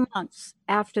 6 months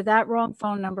after that wrong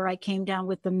phone number, I came down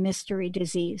with the mystery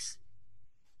disease.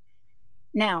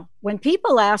 Now, when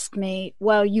people ask me,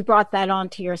 well, you brought that on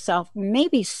to yourself,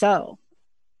 maybe so.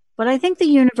 But I think the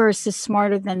universe is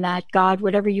smarter than that, God,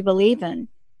 whatever you believe in,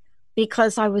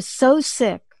 because I was so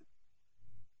sick.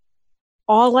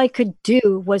 All I could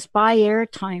do was buy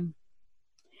airtime.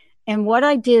 And what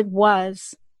I did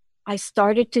was I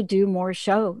started to do more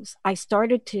shows. I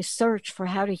started to search for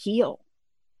how to heal.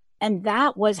 And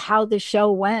that was how the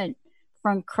show went,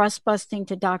 from crust busting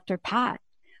to Dr. Pat.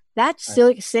 That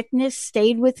sickness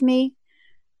stayed with me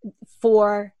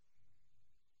for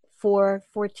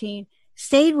 14,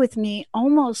 stayed with me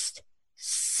almost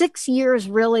 6 years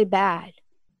really bad.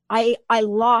 I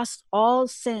lost all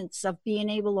sense of being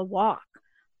able to walk.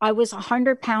 I was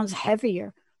 100 pounds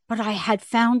heavier, but I had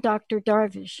found Dr.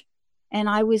 Darvish and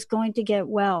I was going to get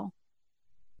well.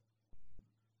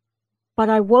 But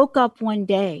I woke up one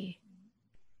day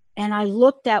and I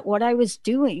looked at what I was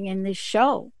doing in this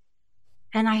show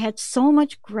and I had so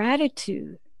much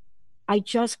gratitude. I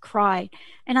just cried.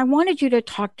 And I wanted you to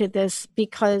talk to this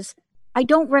because I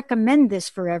don't recommend this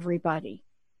for everybody.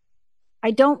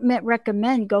 I don't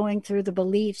recommend going through the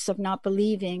beliefs of not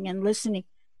believing and listening.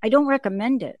 I don't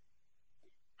recommend it.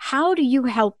 How do you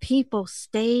help people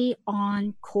stay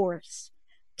on course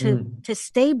to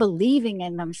stay believing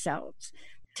in themselves,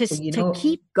 Well, to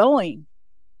keep going.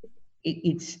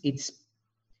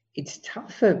 It's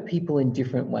tough for people in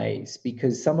different ways,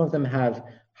 because some of them have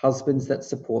husbands that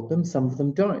support them, some of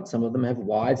them don't. Some of them have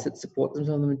wives that support them,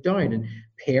 some of them don't, and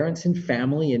parents and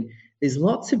family, and there's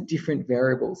lots of different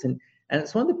variables. And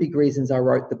it's one of the big reasons I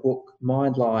wrote the book,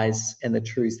 Mind Lies and the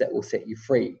Truths That Will Set You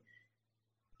Free.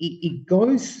 It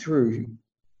goes through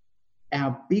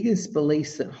our biggest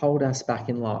beliefs that hold us back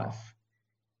in life,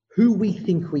 who we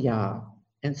think we are,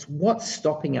 and it's what's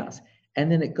stopping us.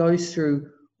 And then it goes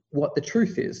through what the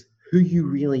truth is, who you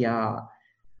really are.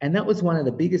 And that was one of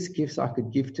the biggest gifts I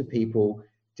could give to people,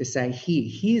 to say,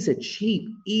 here's a cheap,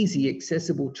 easy,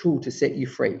 accessible tool to set you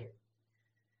free.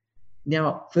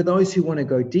 Now, for those who want to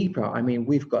go deeper, I mean,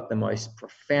 we've got the most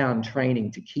profound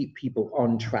training to keep people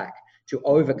on track, to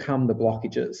overcome the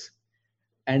blockages.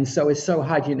 And so it's so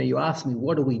hard, you ask me,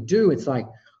 what do we do? It's like,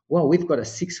 well, we've got a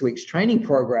 6 weeks training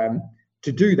program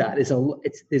to do that.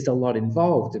 There's a lot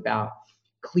involved about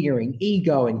clearing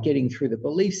ego and getting through the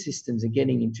belief systems and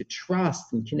getting into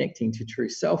trust and connecting to true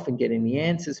self and getting the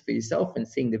answers for yourself and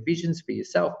seeing the visions for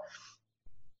yourself.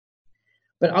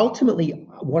 But ultimately,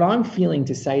 what I'm feeling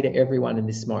to say to everyone in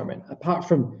this moment, apart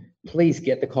from please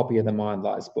get the copy of the Mind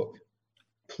Lies book,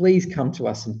 please come to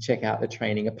us and check out the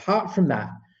training. Apart from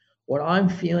that, what I'm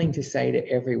feeling to say to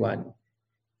everyone,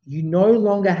 you no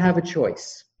longer have a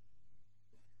choice.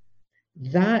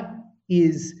 That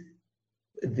is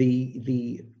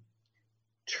the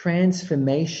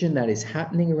transformation that is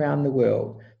happening around the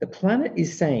world. The planet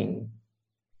is saying,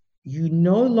 you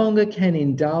no longer can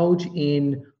indulge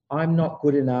in, I'm not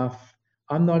good enough,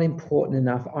 I'm not important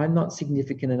enough, I'm not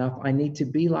significant enough, I need to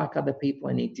be like other people,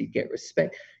 I need to get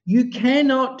respect. You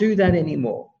cannot do that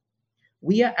anymore.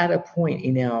 We are at a point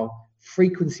in our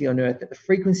frequency on Earth that the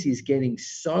frequency is getting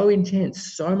so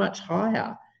intense, so much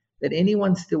higher, that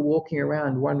anyone still walking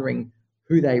around wondering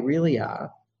who they really are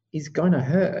is going to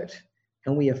hurt.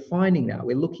 And we are finding that.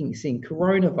 We're seeing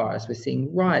coronavirus, we're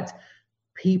seeing riots.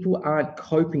 People aren't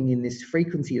coping in this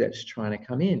frequency that's trying to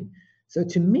come in. So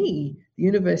to me, the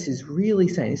universe is really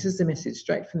saying, this is the message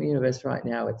straight from the universe right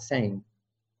now. It's saying,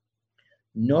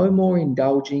 no more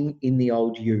indulging in the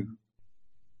old you.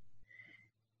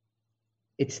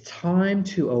 It's time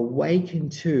to awaken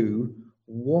to,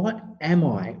 what am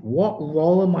I? What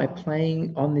role am I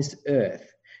playing on this earth?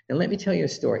 And let me tell you a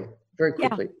story very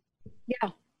quickly. Yeah.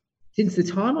 Since the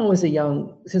time I was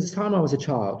a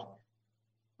child,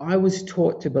 I was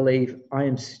taught to believe I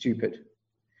am stupid.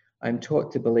 I'm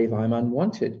taught to believe I'm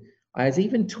unwanted. I was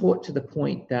even taught to the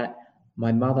point that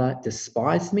my mother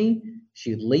despised me.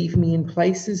 She'd leave me in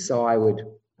places, so I would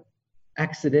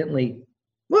accidentally,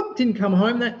 didn't come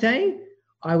home that day.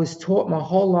 I was taught my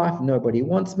whole life, nobody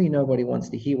wants me, nobody wants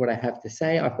to hear what I have to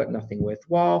say, I've got nothing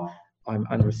worthwhile, I'm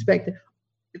unrespected.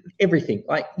 Everything,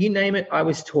 like you name it, I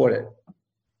was taught it.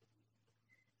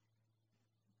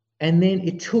 And then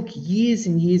it took years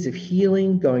and years of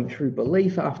healing, going through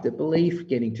belief after belief,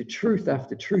 getting to truth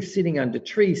after truth, sitting under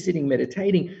trees, sitting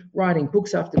meditating, writing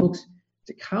books after books,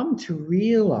 to come to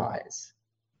realize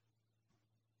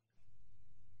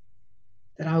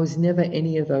that I was never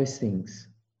any of those things,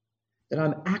 that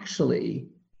I'm actually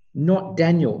not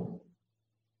Daniel.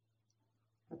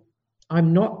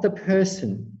 I'm not the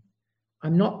person.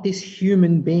 I'm not this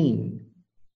human being.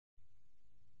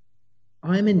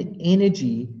 I'm an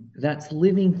energy that's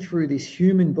living through this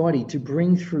human body to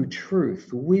bring through truth,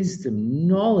 wisdom,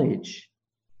 knowledge.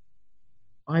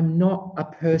 I'm not a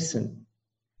person.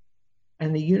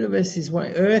 And the universe is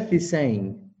what Earth is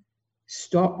saying.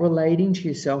 Stop relating to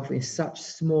yourself in such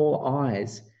small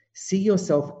eyes. See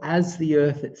yourself as the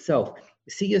Earth itself.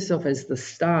 See yourself as the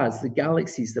stars, the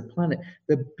galaxies, the planet.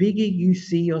 The bigger you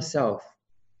see yourself,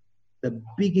 the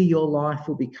bigger your life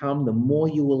will become, the more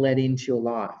you will let into your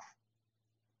life.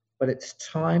 But it's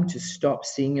time to stop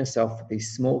seeing yourself with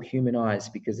these small human eyes,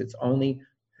 because it's only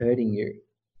hurting you.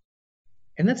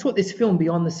 And that's what this film,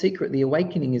 Beyond the Secret, The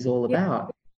Awakening, is all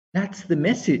about. That's the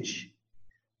message.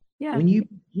 Yeah. When you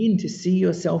begin to see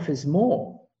yourself as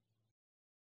more,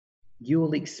 you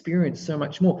will experience so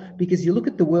much more. Because you look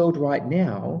at the world right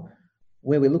now,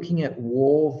 where we're looking at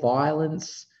war,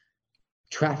 violence,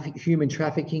 human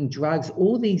trafficking, drugs,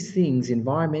 all these things,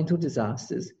 environmental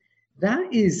disasters,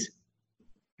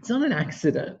 it's not an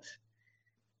accident.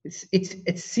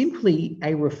 It's simply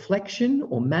a reflection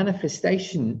or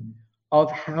manifestation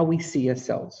of how we see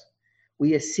ourselves.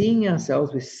 We are seeing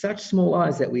ourselves with such small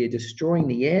eyes that we are destroying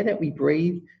the air that we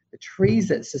breathe, the trees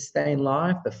that sustain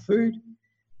life, the food,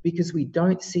 because we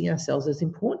don't see ourselves as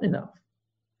important enough,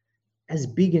 as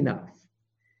big enough.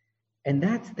 And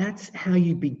that's how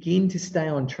you begin to stay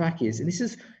on track and this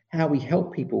is how we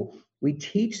help people. We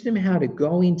teach them how to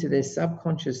go into their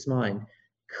subconscious mind,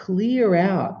 clear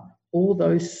out all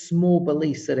those small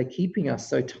beliefs that are keeping us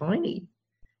so tiny.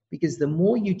 Because the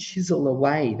more you chisel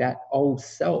away that old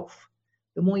self,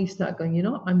 the more you start going,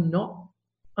 I'm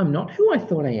not who I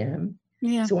thought I am.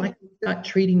 Yeah. So I can start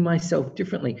treating myself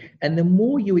differently. And the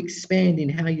more you expand in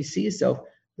how you see yourself,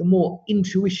 the more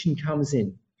intuition comes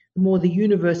in, the more the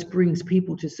universe brings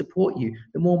people to support you,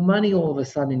 the more money all of a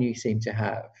sudden you seem to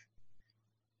have.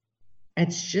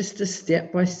 It's just a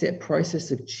step-by-step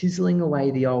process of chiseling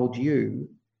away the old you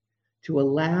to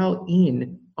allow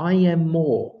in, I am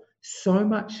more, so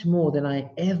much more than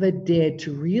I ever dared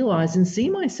to realize and see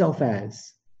myself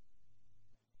as.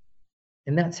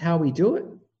 And that's how we do it.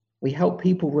 We help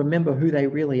people remember who they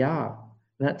really are.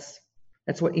 That's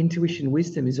what intuition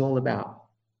wisdom is all about.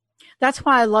 That's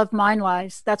why I love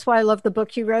MindWise. That's why I love the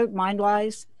book you wrote,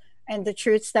 MindWise, and the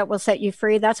truths that will set you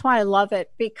free. That's why I love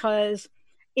it, because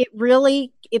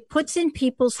it puts in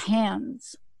people's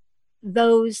hands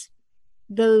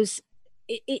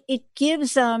it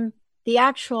gives them the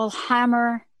actual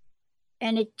hammer,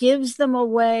 and it gives them a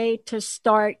way to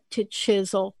start to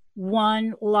chisel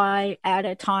one lie at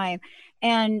a time.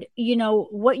 And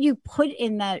what you put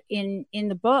in that in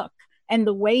the book and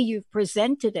the way you've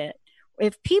presented it,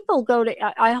 if people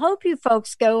I hope you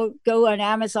folks go on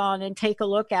Amazon and take a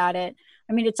look at it.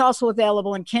 I mean, it's also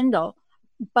available in Kindle,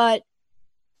 but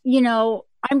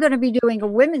I'm going to be doing a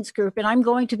women's group, and I'm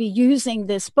going to be using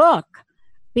this book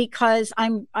because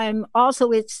I'm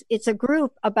also, it's a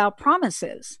group about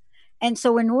promises. And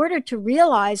so in order to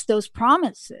realize those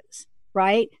promises,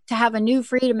 right, to have a new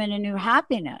freedom and a new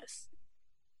happiness,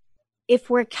 if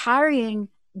we're carrying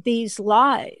these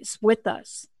lies with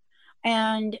us,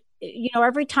 and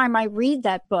every time I read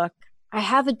that book, I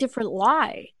have a different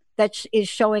lie that is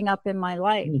showing up in my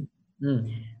life. Mm-hmm.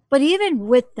 But even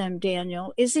with them,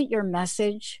 Daniel, isn't your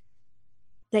message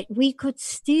that we could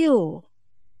still,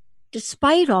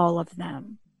 despite all of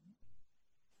them,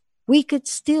 we could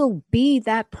still be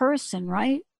that person,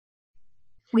 right?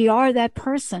 We are that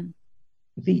person.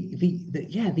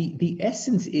 The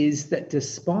essence is that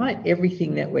despite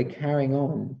everything that we're carrying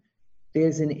on,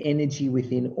 there's an energy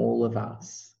within all of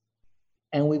us.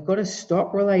 And we've got to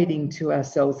stop relating to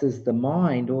ourselves as the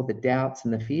mind or the doubts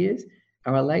and the fears,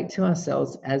 and relate to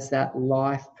ourselves as that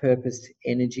life purpose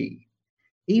energy.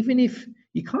 Even if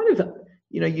you kind of,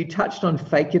 you touched on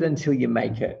fake it until you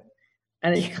make it.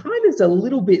 And it kind of is a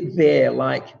little bit there,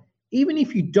 like, even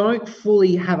if you don't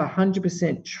fully have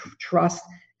 100% trust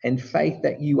and faith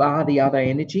that you are the other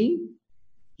energy,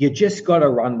 you just got to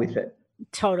run with it.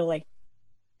 Totally.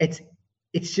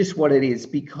 It's just what it is,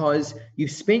 because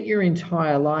you've spent your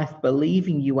entire life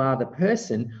believing you are the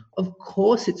person. Of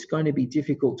course, it's going to be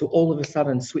difficult to all of a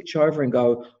sudden switch over and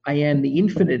go, I am the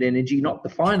infinite energy, not the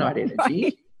finite energy.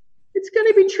 Right. It's going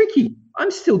to be tricky.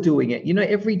 I'm still doing it,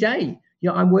 every day.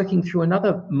 I'm working through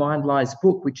another Mind Lies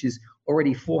book, which is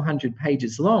already 400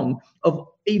 pages long, of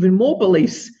even more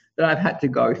beliefs that I've had to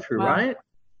go through, wow. Right?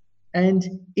 And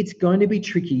it's going to be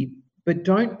tricky, but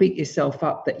don't beat yourself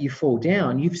up that you fall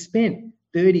down. You've spent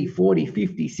 30, 40,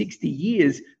 50, 60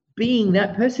 years being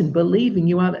that person, believing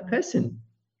you are that person.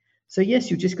 So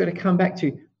yes, you've just got to come back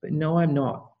to, but no, I'm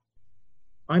not.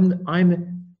 I'm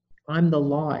the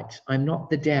light. I'm not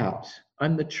the doubt.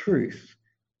 I'm the truth.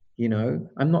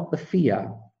 I'm not the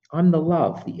fear. I'm the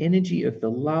love, the energy of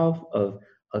the love of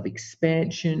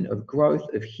expansion, of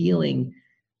growth, of healing.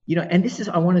 And this is,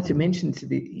 I wanted to mention to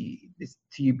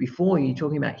you before, you're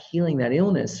talking about healing that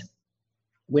illness.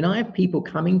 When I have people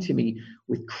coming to me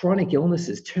with chronic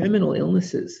illnesses, terminal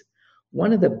illnesses,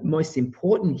 one of the most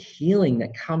important healing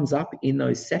that comes up in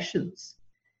those sessions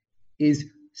is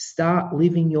start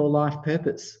living your life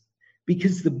purpose.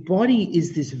 Because the body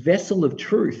is this vessel of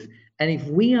truth. And if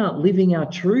we aren't living our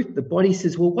truth, the body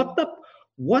says, well,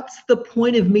 what's the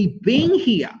point of me being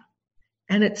here?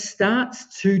 And it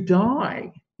starts to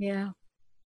die. Yeah.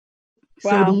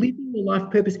 Wow. So living your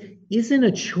life purpose isn't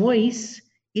a choice.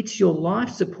 It's your life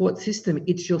support system.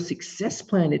 It's your success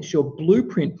plan. It's your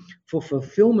blueprint for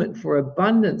fulfillment, for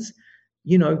abundance,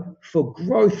 for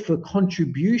growth, for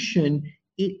contribution.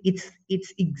 It's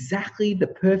exactly the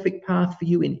perfect path for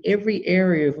you in every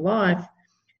area of life.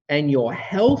 And your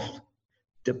health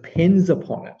depends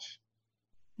upon it.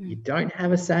 You don't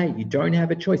have a say. You don't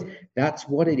have a choice. That's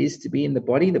what it is to be in the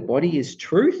body. The body is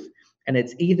truth. And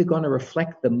it's either going to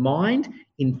reflect the mind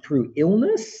through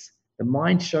illness. The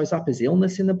mind shows up as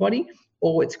illness in the body,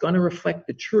 or it's going to reflect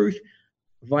the truth,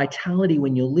 vitality,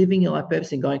 when you're living your life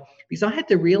purpose and going, because I had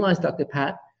to realize, Dr.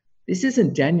 Pat, This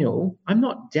isn't Daniel. I'm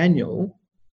not Daniel.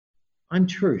 I'm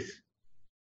truth.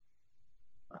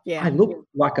 Yeah. I look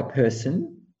like a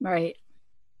person, Right.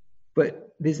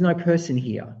 but there's no person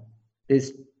here.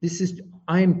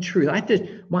 I am truth.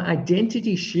 My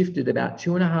identity shifted about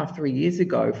 2.5, 3 years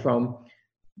ago from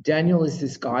Daniel is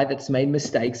this guy that's made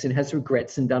mistakes and has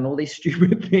regrets and done all these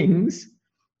stupid things,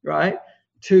 right?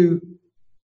 To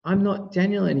I'm not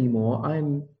Daniel anymore.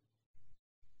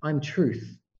 I'm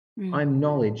truth. I'm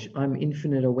knowledge. I'm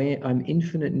infinite aware. I'm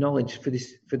infinite knowledge for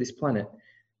this planet.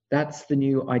 That's the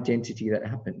new identity that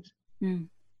happened.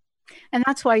 And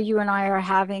that's why you and I are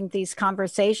having these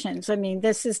conversations. I mean,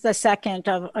 this is the second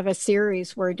of a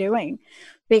series we're doing,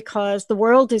 because the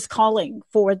world is calling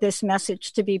for this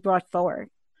message to be brought forward.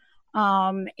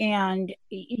 And,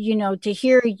 you know, to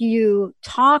hear you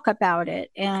talk about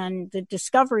it and the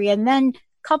discovery, and then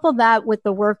couple that with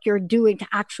the work you're doing to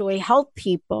actually help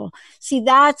people. See,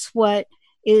 that's what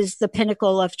is the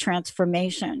pinnacle of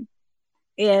transformation,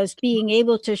 is being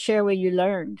able to share what you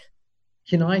learned.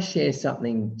 Can I share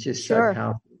something just Sure. so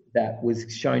powerful that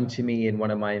was shown to me in one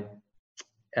of my, you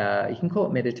can call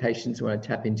it meditations when I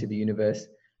tap into the universe.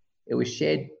 It was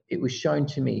shown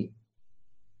to me.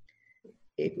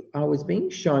 I was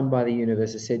being shown by the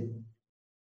universe. It said,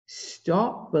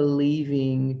 stop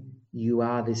believing you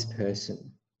are this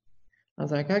person. I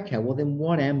was like, okay, well then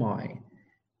what am I?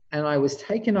 And I was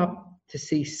taken up to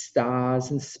see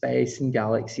stars and space and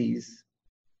galaxies.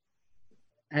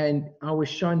 And I was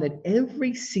shown that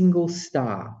every single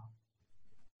star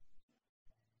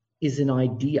is an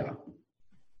idea.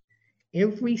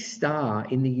 Every star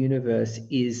in the universe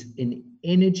is an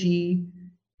energy,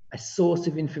 a source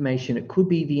of information. It could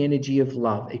be the energy of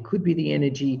love. It could be the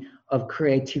energy of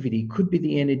creativity. It could be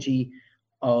the energy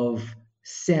of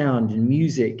sound and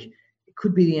music. It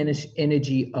could be the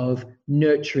energy of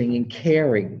nurturing and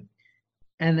caring.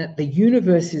 And that the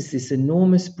universe is this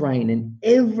enormous brain, and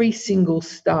every single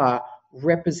star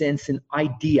represents an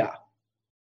idea.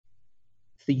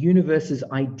 It's the universe's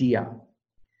idea.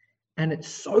 And it's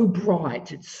so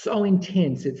bright, it's so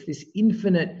intense, it's this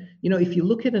infinite, you know, if you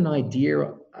look at an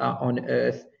idea on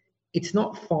Earth, it's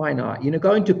not finite. You know,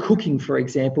 going to cooking, for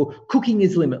example, cooking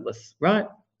is limitless, right?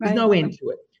 There's no end to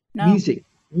it. No. Music,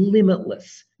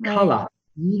 limitless. Right. Color,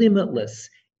 limitless.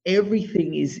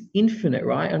 Everything is infinite,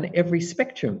 right, on every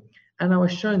spectrum. And I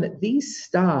was shown that these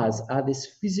stars are this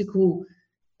physical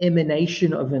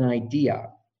emanation of an idea.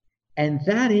 And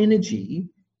that energy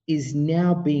is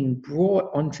now being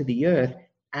brought onto the earth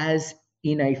as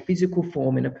in a physical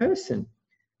form in a person.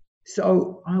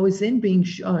 So I was then being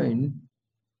shown,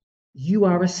 you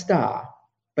are a star,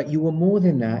 but you are more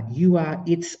than that. You are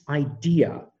its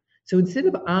idea. So instead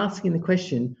of asking the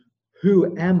question,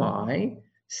 who am I?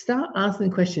 Start asking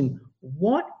the question,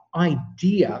 what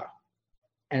idea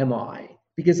am I?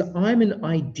 Because I'm an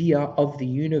idea of the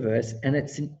universe, and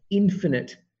it's an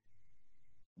infinite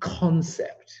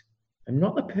concept. I'm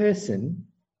not the person,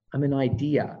 I'm an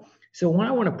idea. So what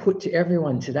I want to put to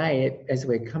everyone today as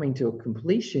we're coming to a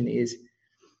completion is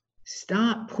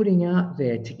start putting out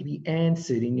there to be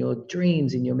answered in your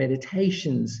dreams, in your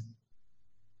meditations.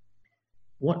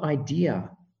 What idea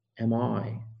am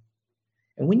I?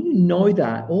 And when you know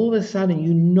that, all of a sudden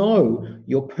you know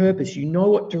your purpose, you know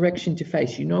what direction to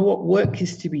face, you know what work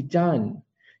is to be done,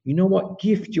 you know what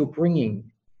gift you're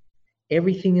bringing.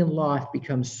 Everything in life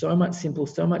becomes so much simpler,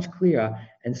 so much clearer,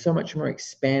 and so much more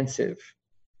expansive.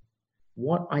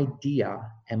 What idea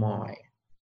am I?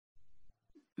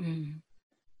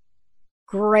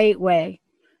 Great way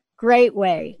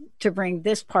to bring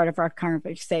this part of our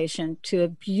conversation to a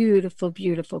beautiful,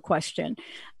 beautiful question.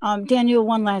 Daniel,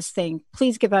 one last thing.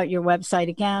 Please give out your website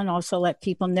again. Also let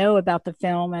people know about the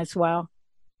film as well.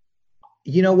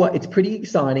 You know what? It's pretty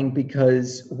exciting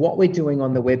because what we're doing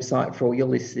on the website for all your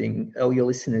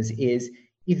listeners is,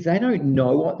 if they don't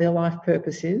know what their life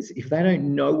purpose is, if they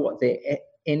don't know what their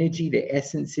energy, their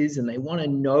essence is, and they want to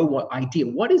know what idea,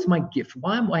 what is my gift?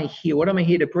 Why am I here? What am I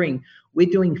here to bring? We're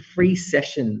doing free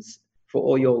sessions for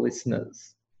all your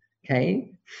listeners.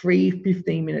 Okay? Free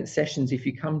 15-minute sessions. If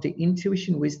you come to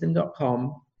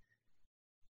intuitionwisdom.com,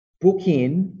 book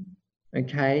in.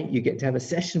 Okay, you get to have a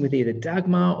session with either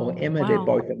Dagmar or Emma. Wow. They're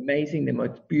both amazing. They're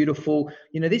most beautiful.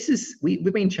 You know,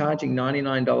 we've been charging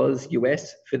 $99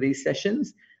 US for these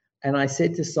sessions. And I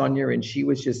said to Sonia, and she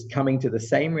was just coming to the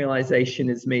same realization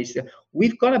as me. She said,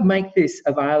 we've got to make this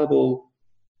available,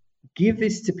 give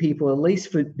this to people at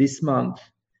least for this month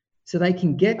so they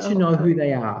can get to know who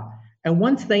they are. And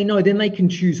once they know, then they can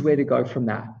choose where to go from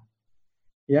that.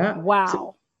 Yeah.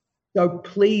 Wow. So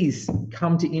please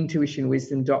come to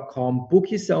intuitionwisdom.com, book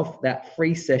yourself that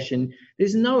free session.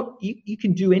 There's no, you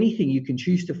can do anything. You can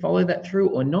choose to follow that through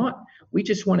or not. We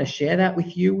just want to share that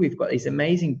with you. We've got these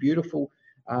amazing, beautiful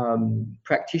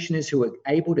practitioners who are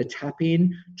able to tap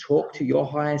in, talk to your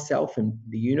higher self and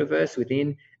the universe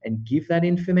within, and give that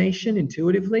information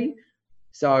intuitively.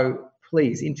 So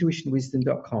please,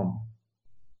 intuitionwisdom.com.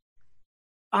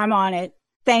 I'm on it.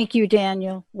 Thank you,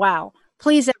 Daniel. Wow.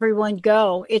 Please, everyone,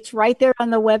 go. It's right there on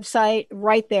the website,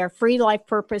 right there. Free life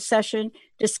purpose session.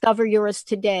 Discover yours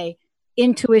today.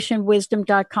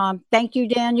 Intuitionwisdom.com. Thank you,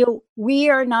 Daniel. We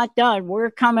are not done.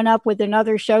 We're coming up with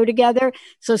another show together.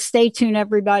 So stay tuned,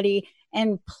 everybody.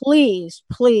 And please,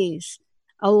 please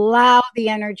allow the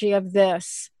energy of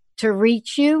this to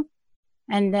reach you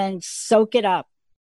and then soak it up.